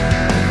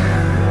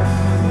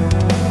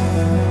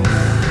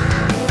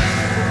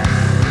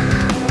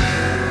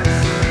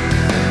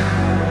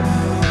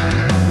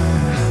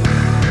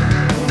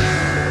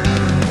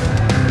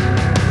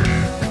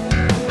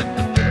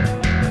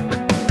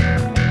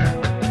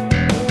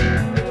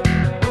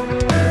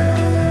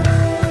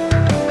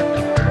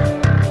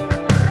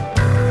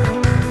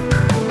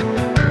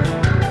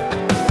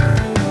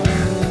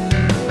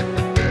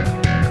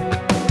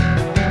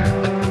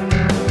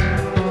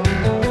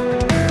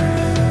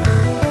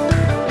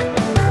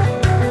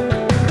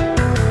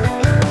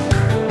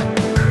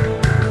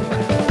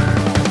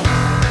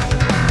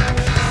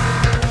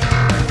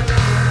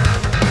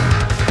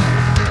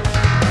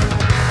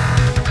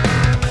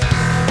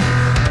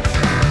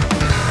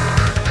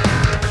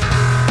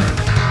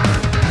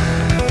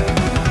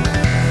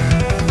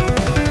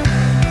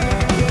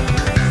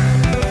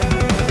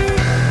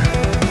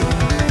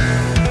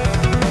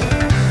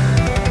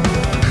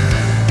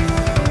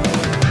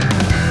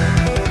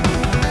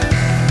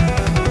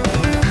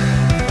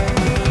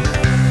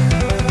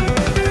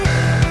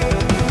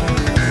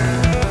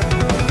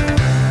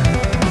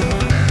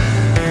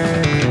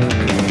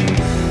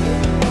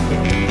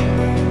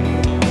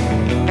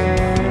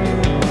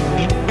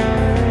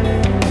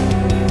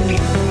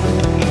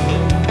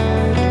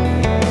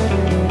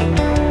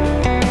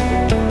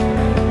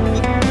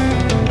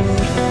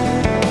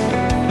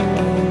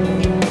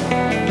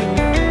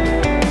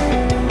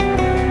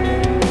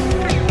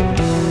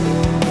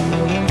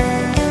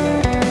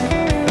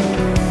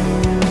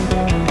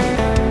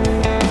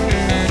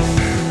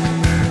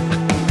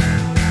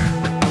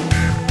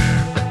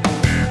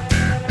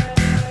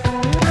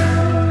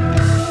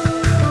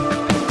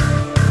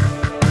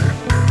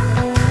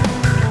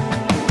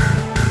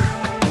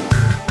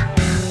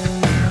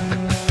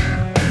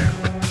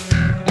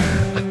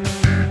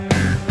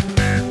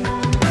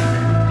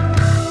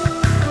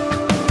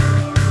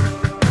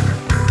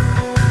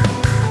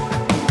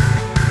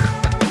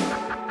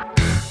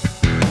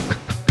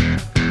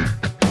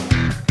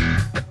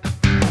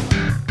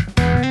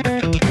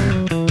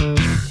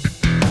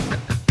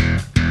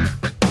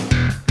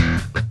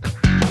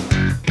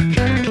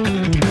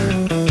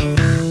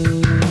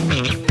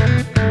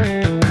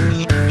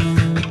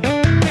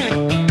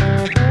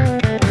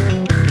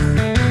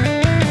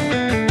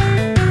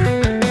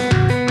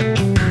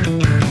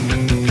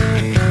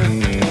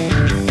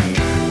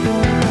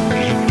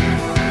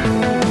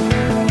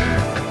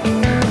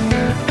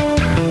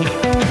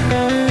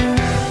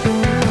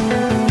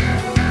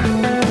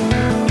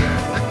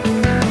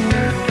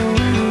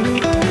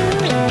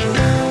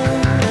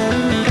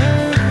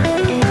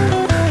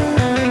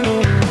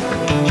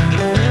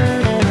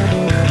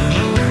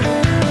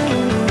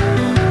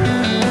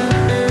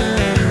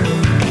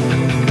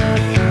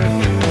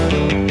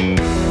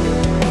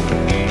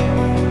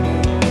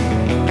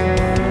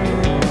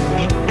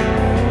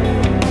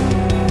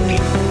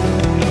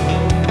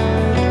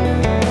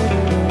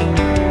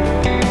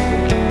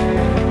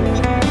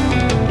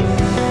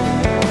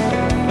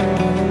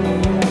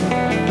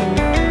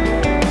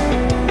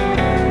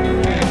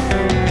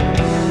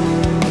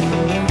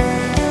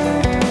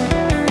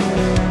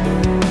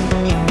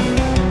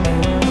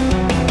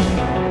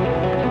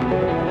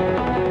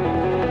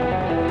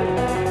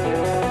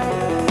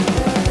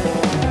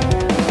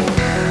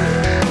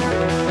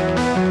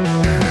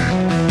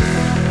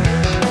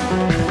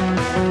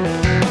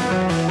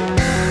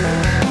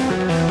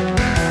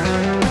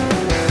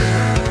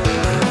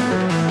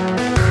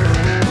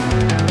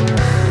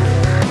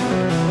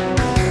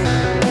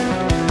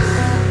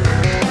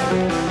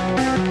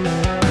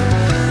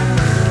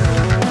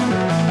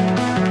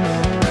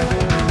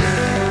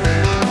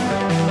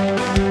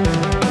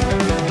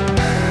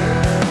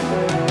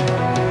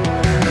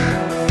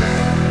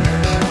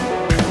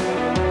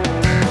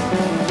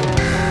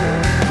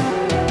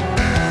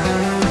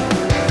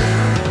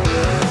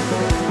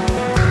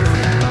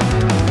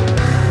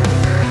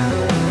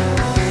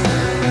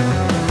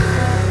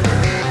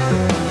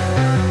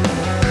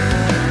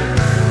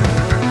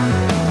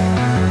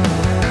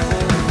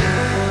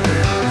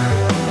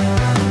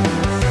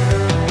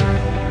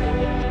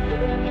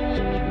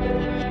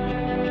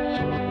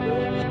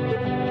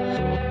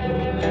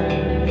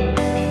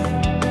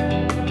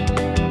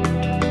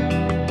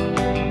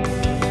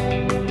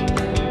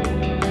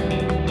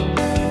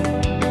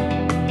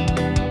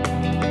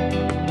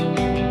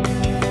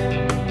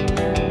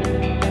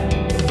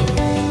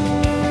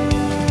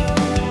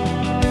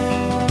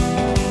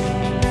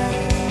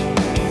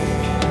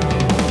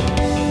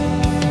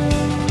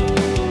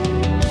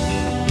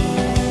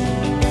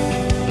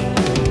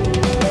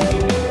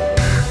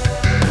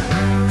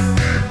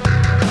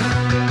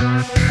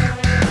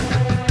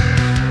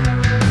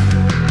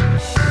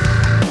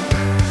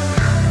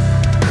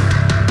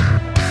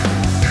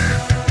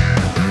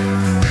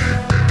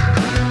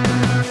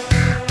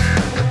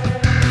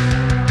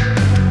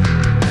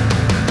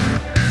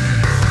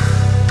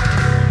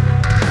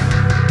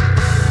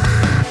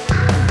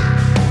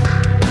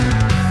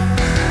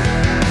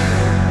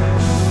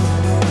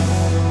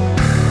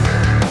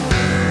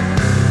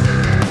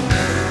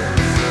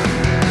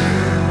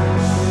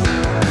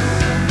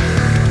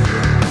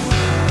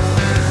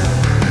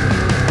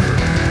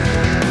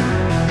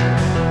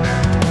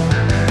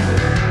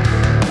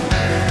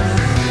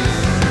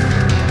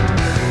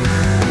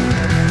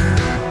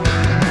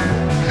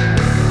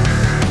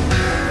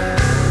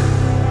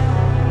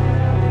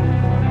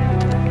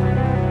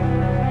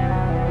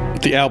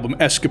 The album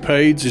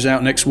Escapades is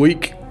out next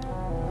week.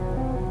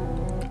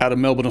 Out of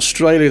Melbourne,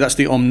 Australia, that's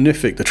the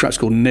Omnific. The track's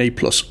called Ne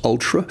Plus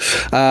Ultra.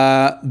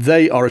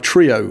 They are a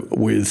trio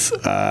with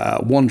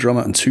one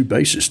drummer and two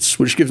bassists,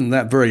 which gives them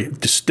that very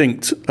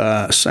distinct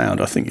sound,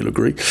 I think you'll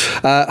agree.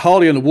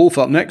 Harley and the Wolf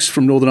up next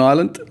from Northern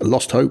Ireland,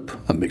 Lost Hope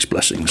and Mixed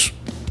Blessings.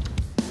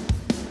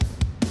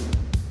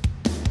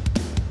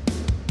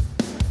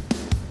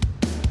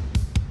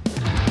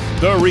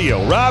 The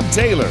Real Rob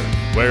Taylor.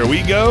 Where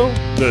we go,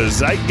 the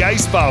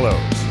zeitgeist follows.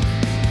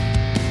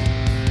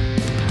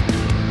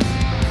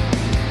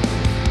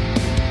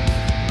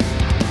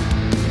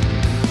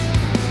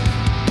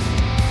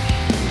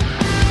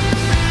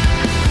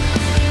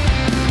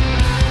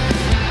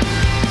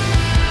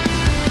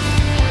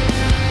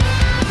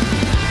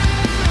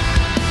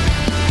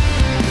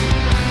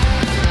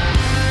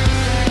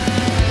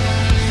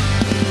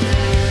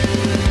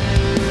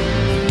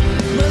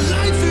 My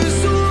life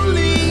is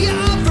only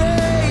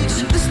average.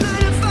 This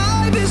 9 to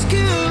 5 is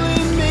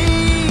killing me.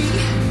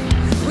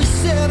 We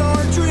set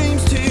our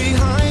dreams too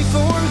high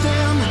for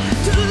them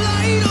to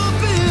light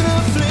up in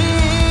our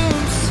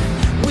flames.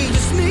 We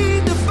just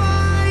need to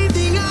find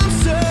the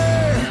answer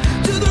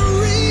to the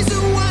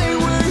reason why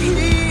we're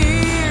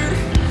here.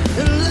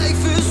 And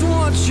life is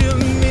what you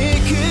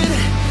make it,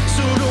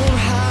 so don't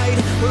hide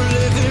or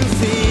live in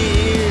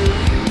fear.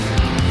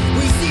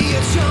 We see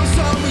a chance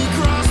and we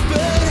grasp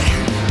it.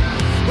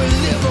 We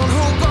live on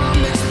hope on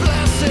mixed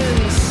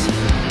blessings.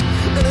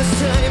 And it's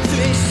time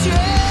things change.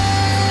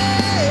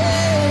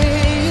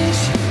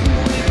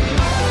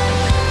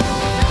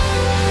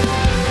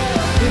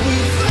 We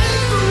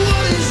fight for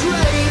what is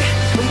right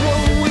and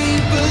what we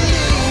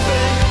believe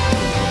in.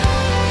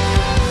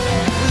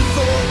 We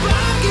fall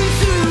back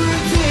into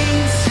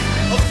routines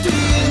of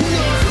doing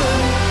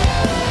nothing.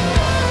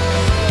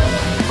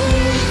 And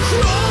we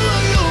crawl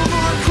out of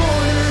our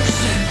corners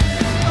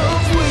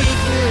of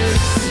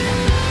weakness.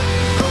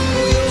 And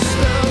we'll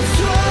stand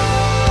tall.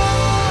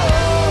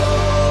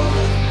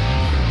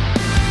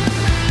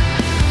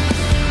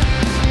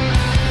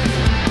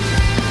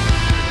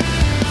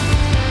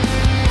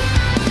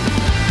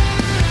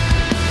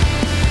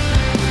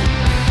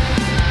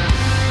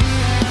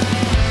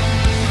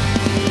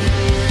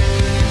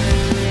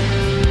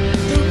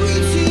 The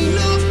routine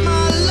of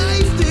my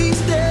life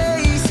these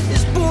days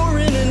is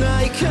boring and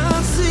I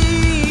can't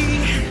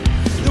see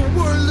the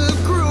world that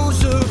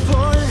grows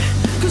apart.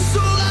 'Cause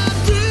all I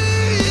do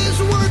is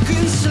work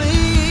and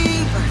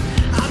sleep.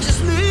 I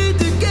just need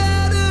to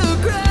get a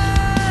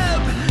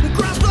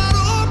grasp that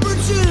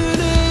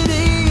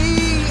opportunity.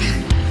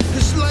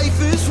 'Cause life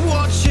is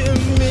what you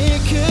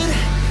make it,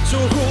 so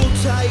hold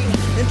tight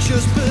and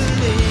just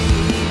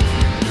believe.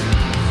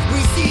 We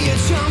see a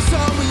chance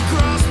and we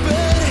grasp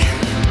it.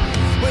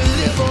 We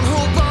live on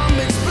hope on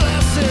mixed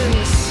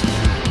blessings.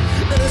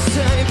 And it's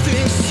time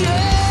things change.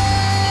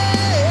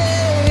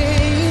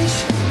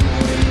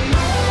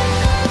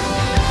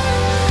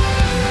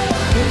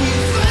 We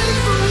fight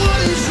for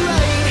what is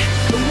right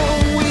and what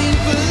we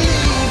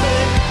believe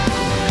in.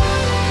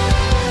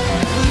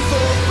 We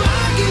fall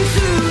back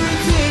into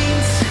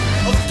routines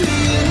of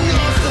doing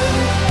nothing.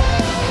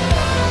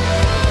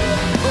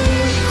 And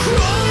we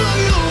crawl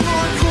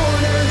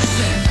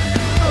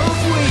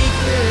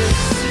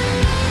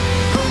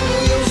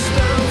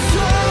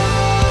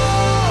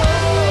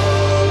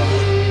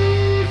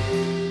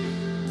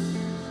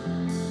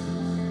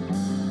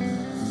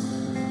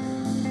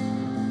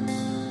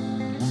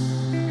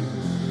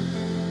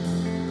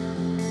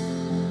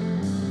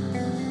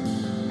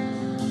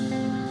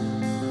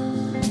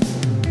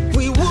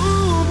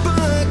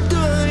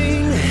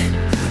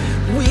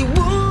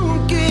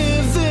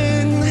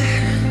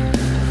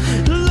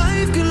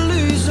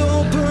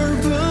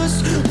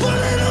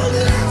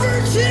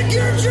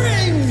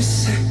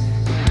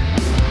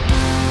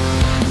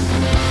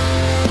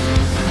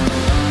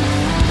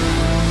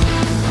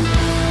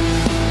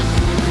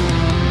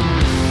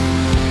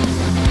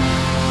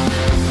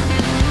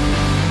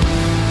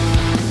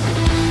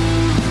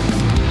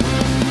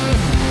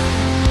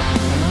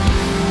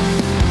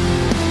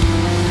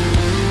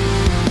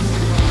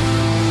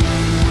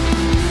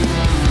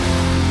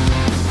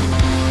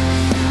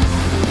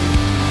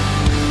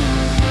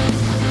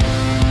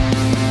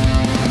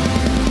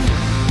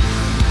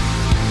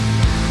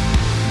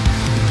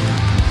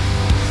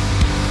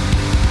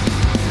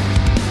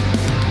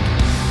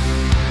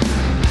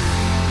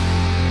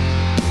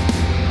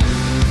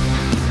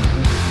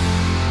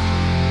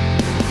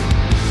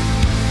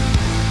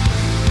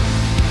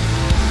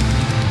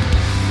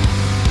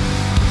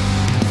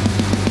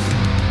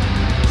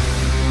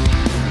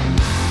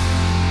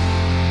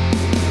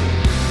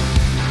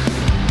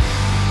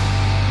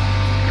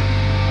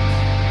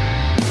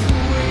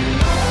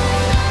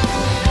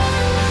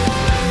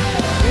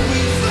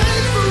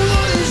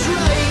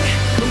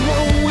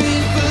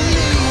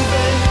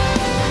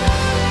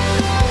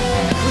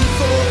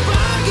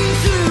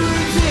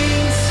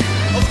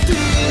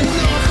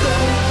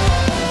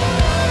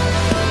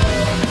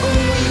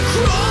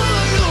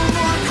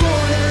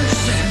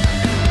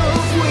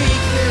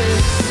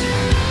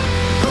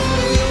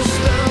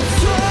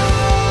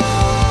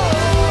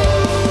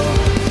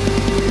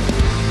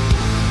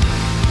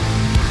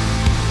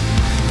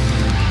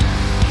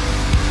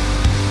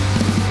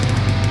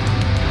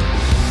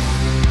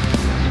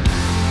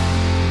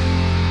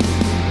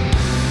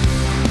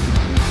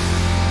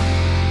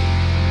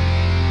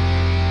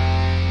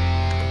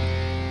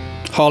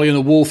Harley and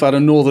the Wolf out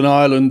of Northern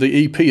Ireland.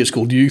 The EP is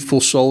called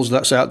Youthful Souls.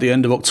 That's out the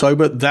end of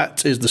October.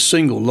 That is the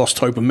single Lost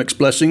Hope and Mixed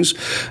Blessings,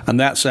 and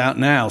that's out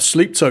now.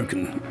 Sleep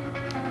Token.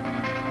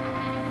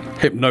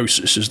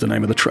 Hypnosis is the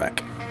name of the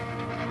track.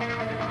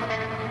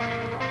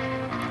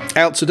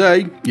 Out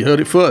today, you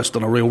heard it first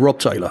on A Real Rob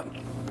Taylor.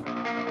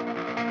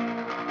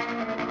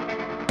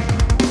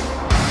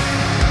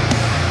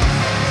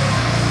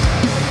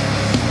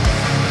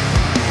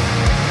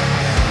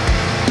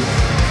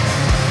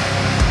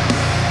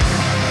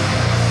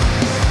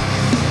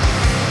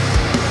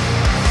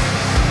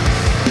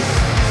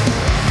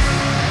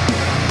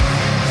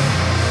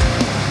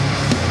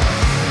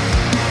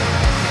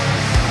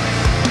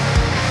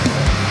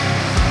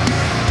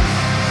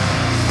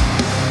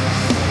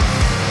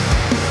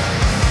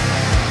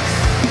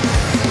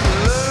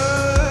 Love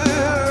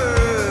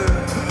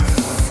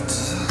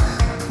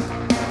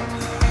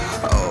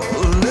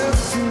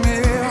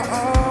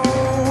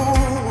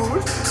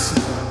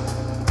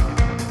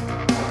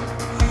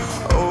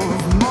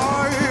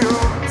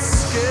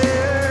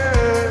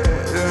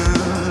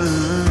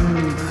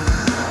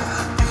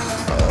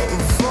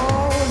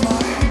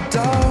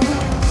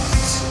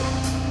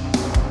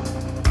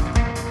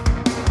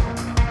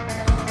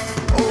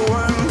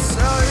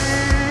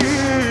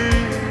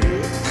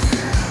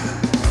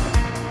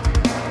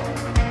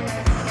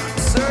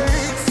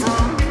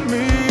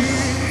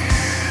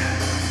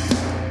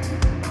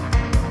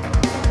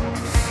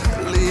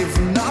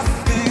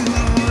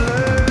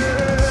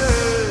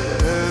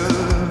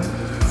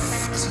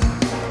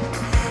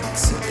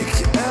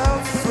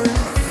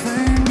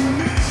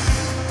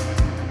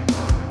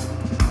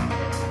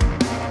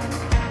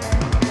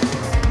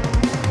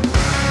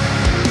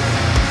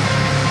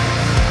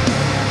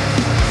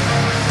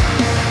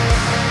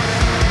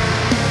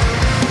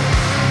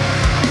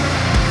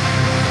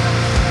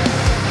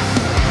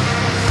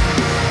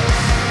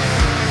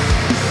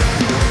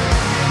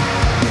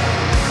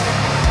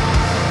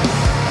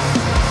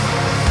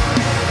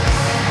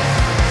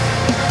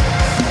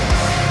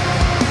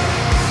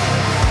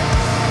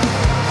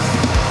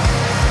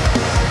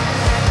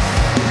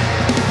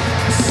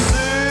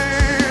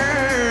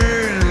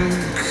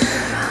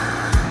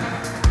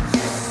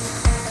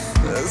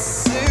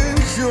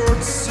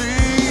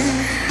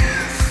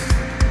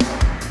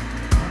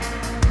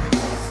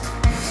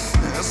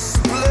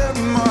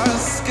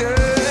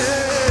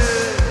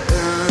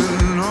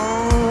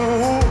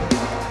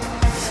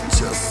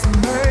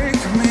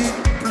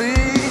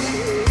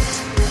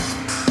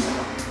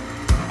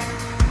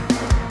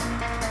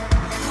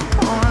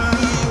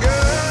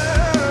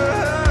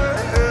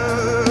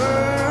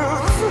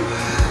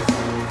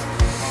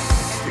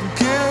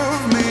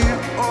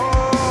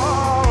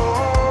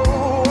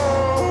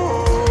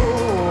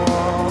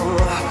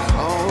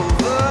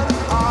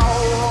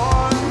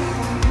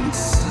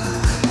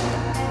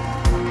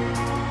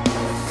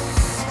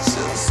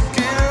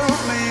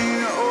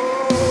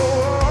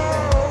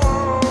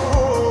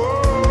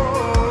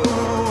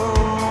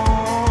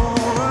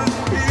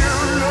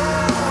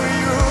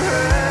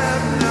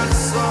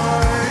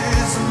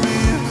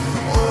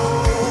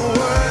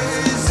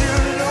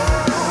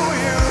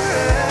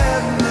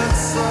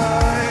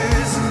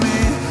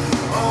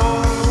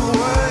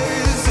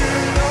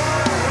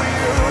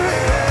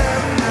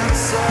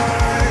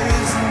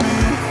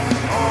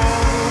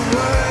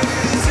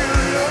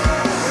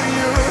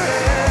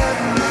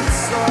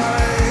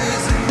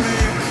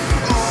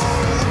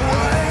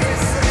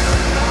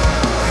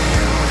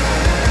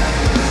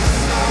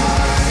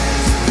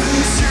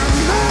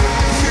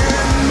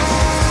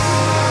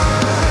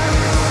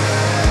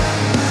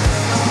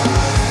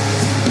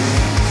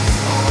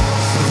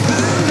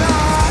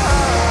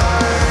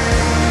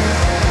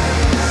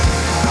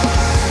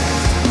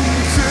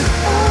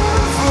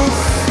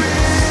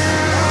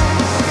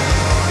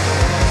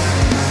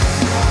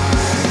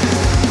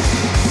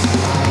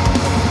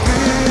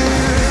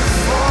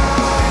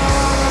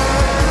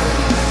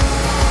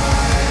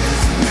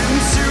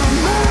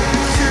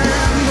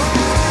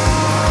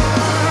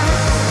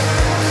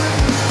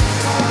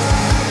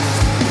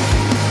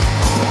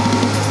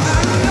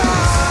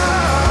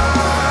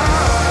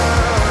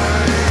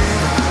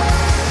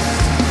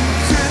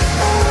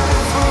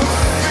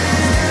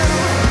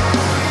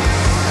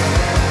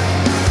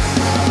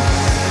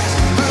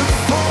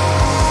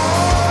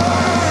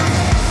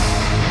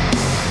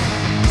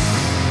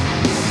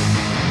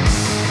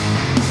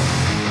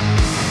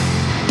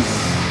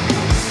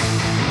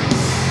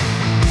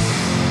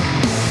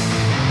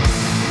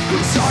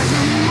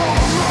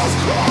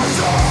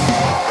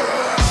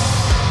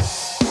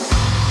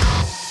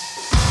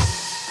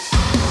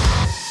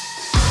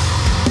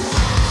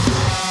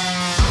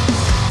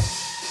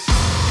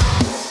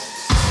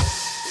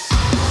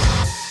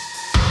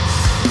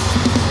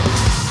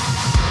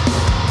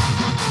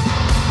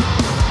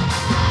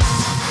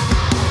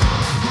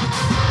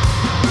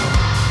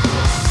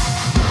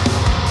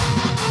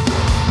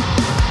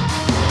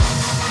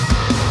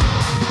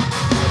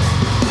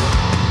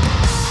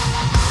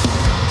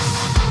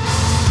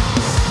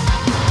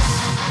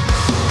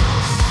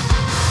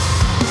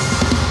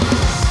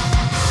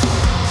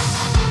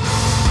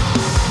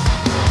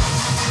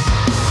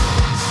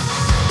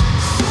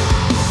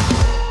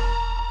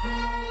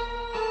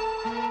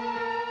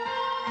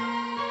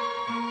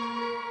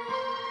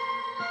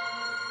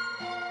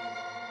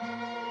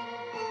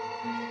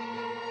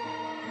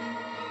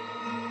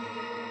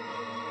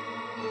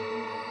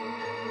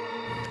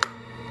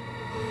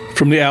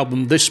From the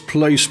album This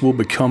Place Will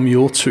Become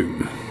Your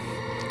Tomb.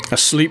 A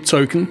Sleep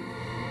Token.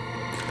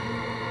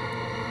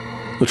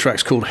 The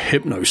track's called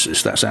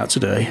Hypnosis. That's out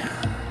today.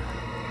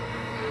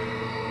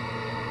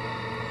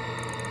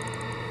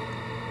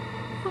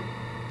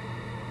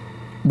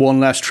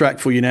 One last track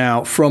for you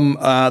now from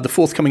the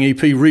forthcoming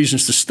EP,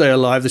 Reasons to Stay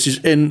Alive. This is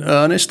In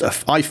Earnest.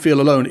 I Feel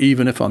Alone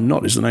Even If I'm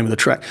Not is the name of the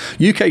track.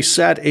 UK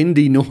Sad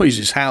Indie Noise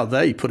is how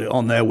they put it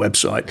on their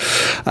website.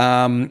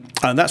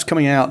 And that's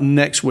coming out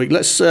next week.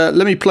 Let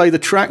me play the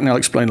track and I'll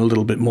explain a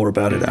little bit more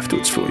about it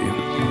afterwards for you.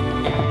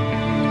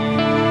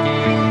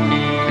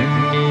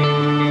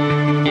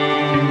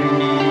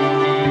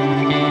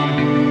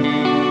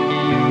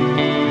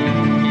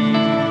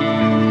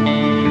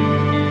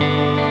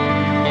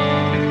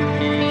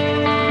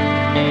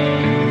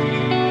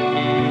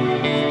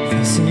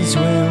 This is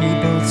where we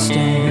both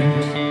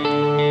stand,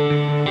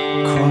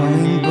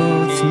 crawling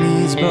both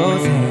knees,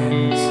 both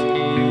hands,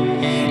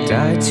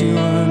 die to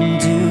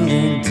undo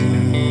the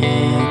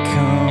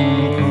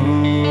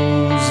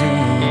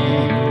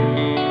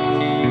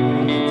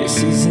decomposing.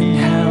 This isn't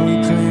how we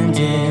planned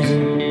it,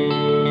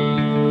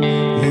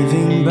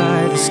 living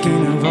by the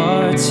skin of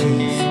our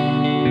teeth.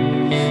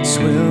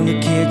 Swill the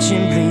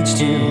kitchen bleach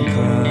to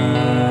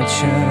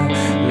clutch a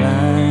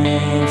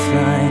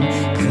lifeline,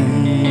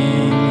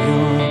 clean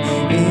your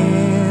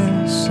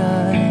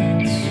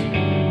insides.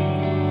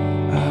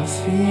 I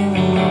feel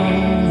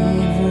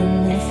alone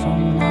even if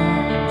I'm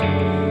not.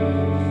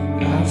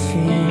 I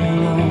feel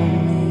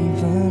alone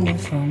even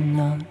if I'm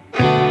not.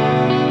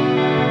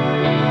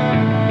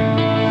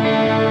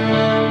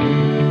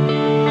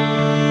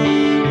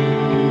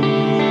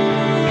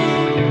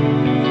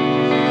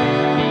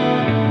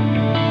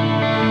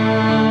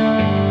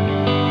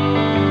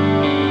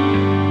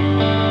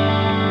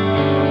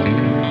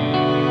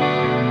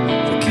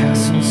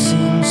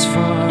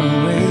 Far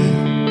away,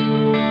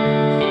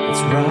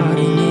 it's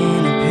rotting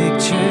in a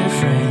picture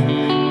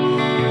frame.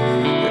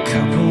 The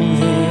couple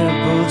there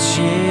both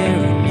share a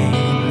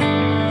name,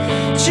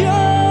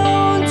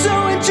 John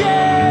Doe and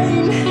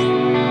Jane.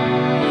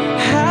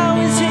 How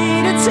is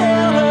he to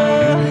tell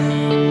her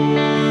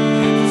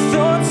the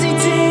thoughts he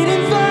did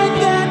invite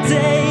that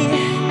day,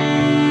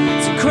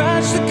 to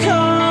crash the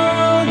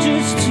car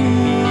just to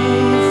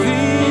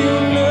feel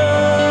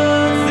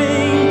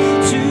nothing,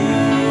 to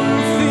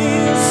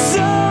feel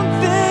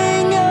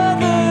something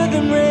other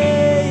than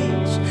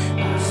rage. I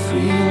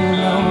feel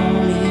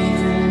alone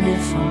even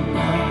if I'm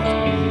not.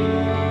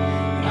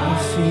 I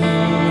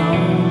feel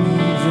alone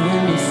even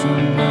if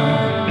I'm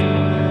not.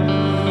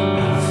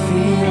 I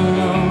feel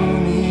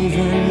alone even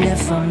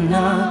if I'm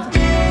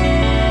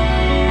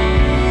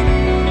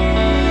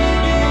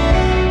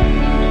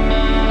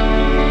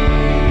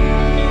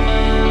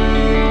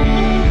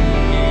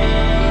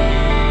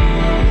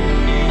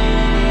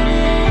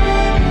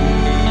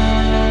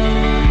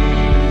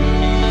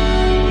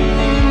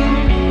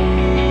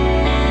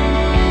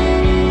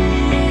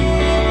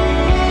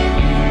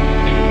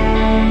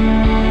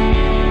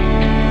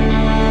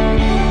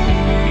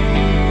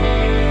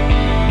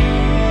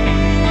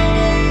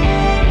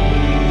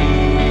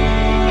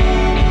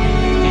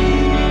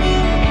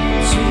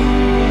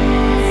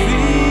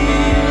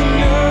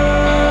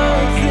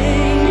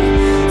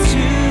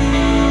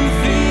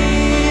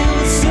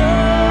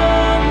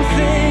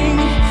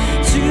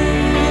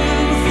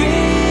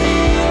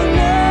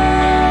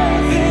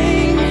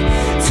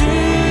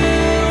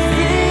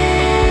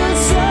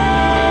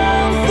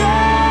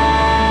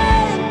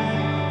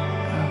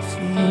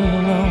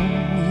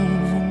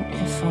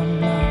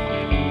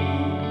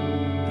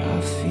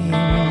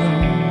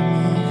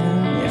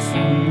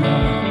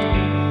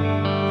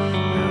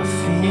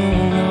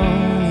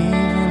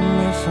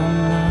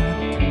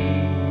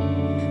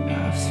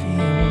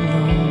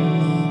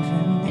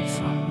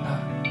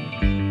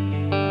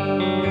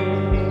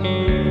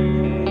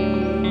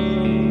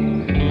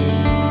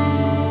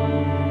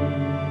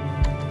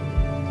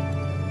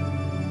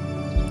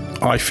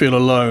I Feel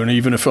Alone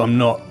Even If I'm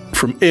Not,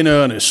 from In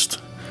Earnest.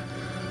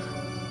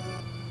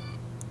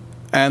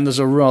 And there's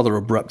a rather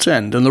abrupt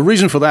end. And the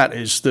reason for that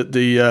is that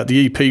the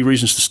EP,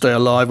 Reasons to Stay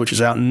Alive, which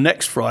is out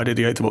next Friday,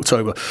 the 8th of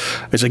October,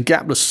 is a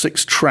gapless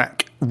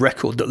 6-track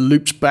record that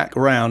loops back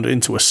around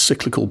into a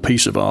cyclical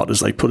piece of art,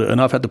 as they put it.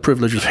 And I've had the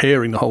privilege of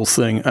hearing the whole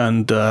thing,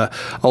 and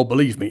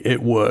believe me,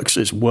 it works.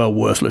 It's well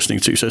worth listening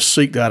to. So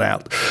seek that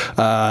out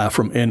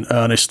from In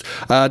Earnest.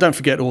 Don't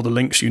forget all the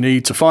links you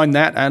need to find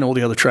that and all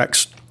the other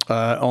tracks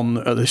on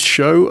this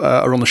show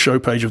are on the show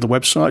page of the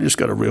website. Just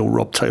go to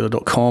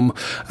realrobtaylor.com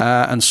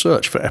and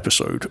search for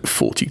episode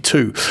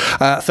 42.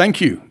 Thank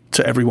you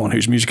to everyone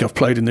whose music I've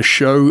played in this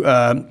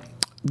show.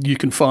 You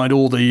can find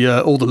all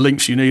the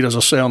links you need, as I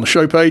say, on the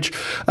show page.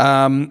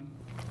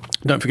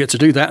 Don't forget to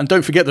do that. And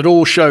don't forget that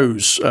all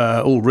shows,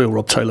 all Real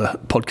Rob Taylor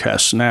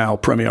podcasts now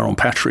premiere on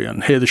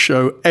Patreon. Hear the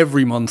show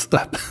every month.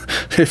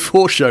 Hear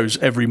 4 shows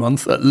every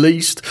month at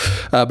least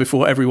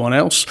before everyone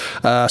else.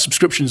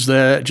 Subscriptions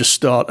there just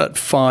start at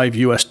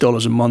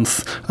 $5 a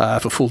month.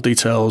 For full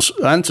details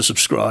and to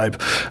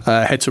subscribe,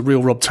 head to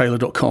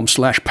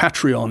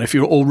realrobtaylor.com/Patreon. If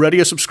you're already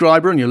a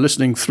subscriber and you're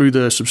listening through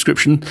the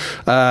subscription,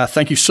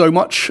 thank you so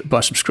much.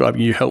 By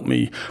subscribing, you help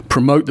me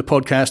promote the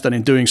podcast, and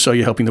in doing so,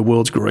 you're helping the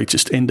world's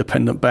greatest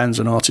independent bands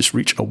and artists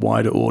reach a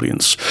wider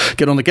audience.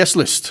 Get on the guest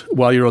list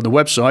while you're on the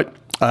website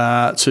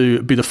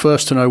to be the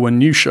first to know when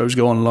new shows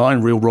go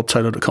online,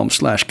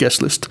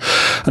 realrobtaylor.com/guest list.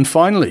 And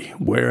finally,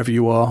 wherever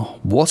you are,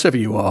 whatever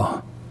you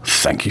are,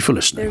 thank you for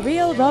listening. The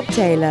Real Rob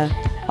Taylor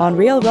on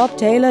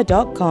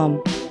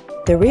realrobtaylor.com.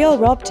 The Real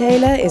Rob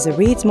Taylor is a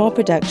Readsmore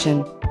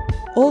production.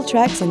 All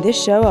tracks in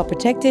this show are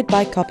protected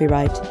by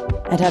copyright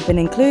and have been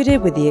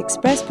included with the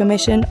express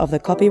permission of the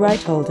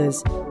copyright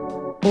holders.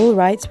 All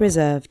rights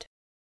reserved.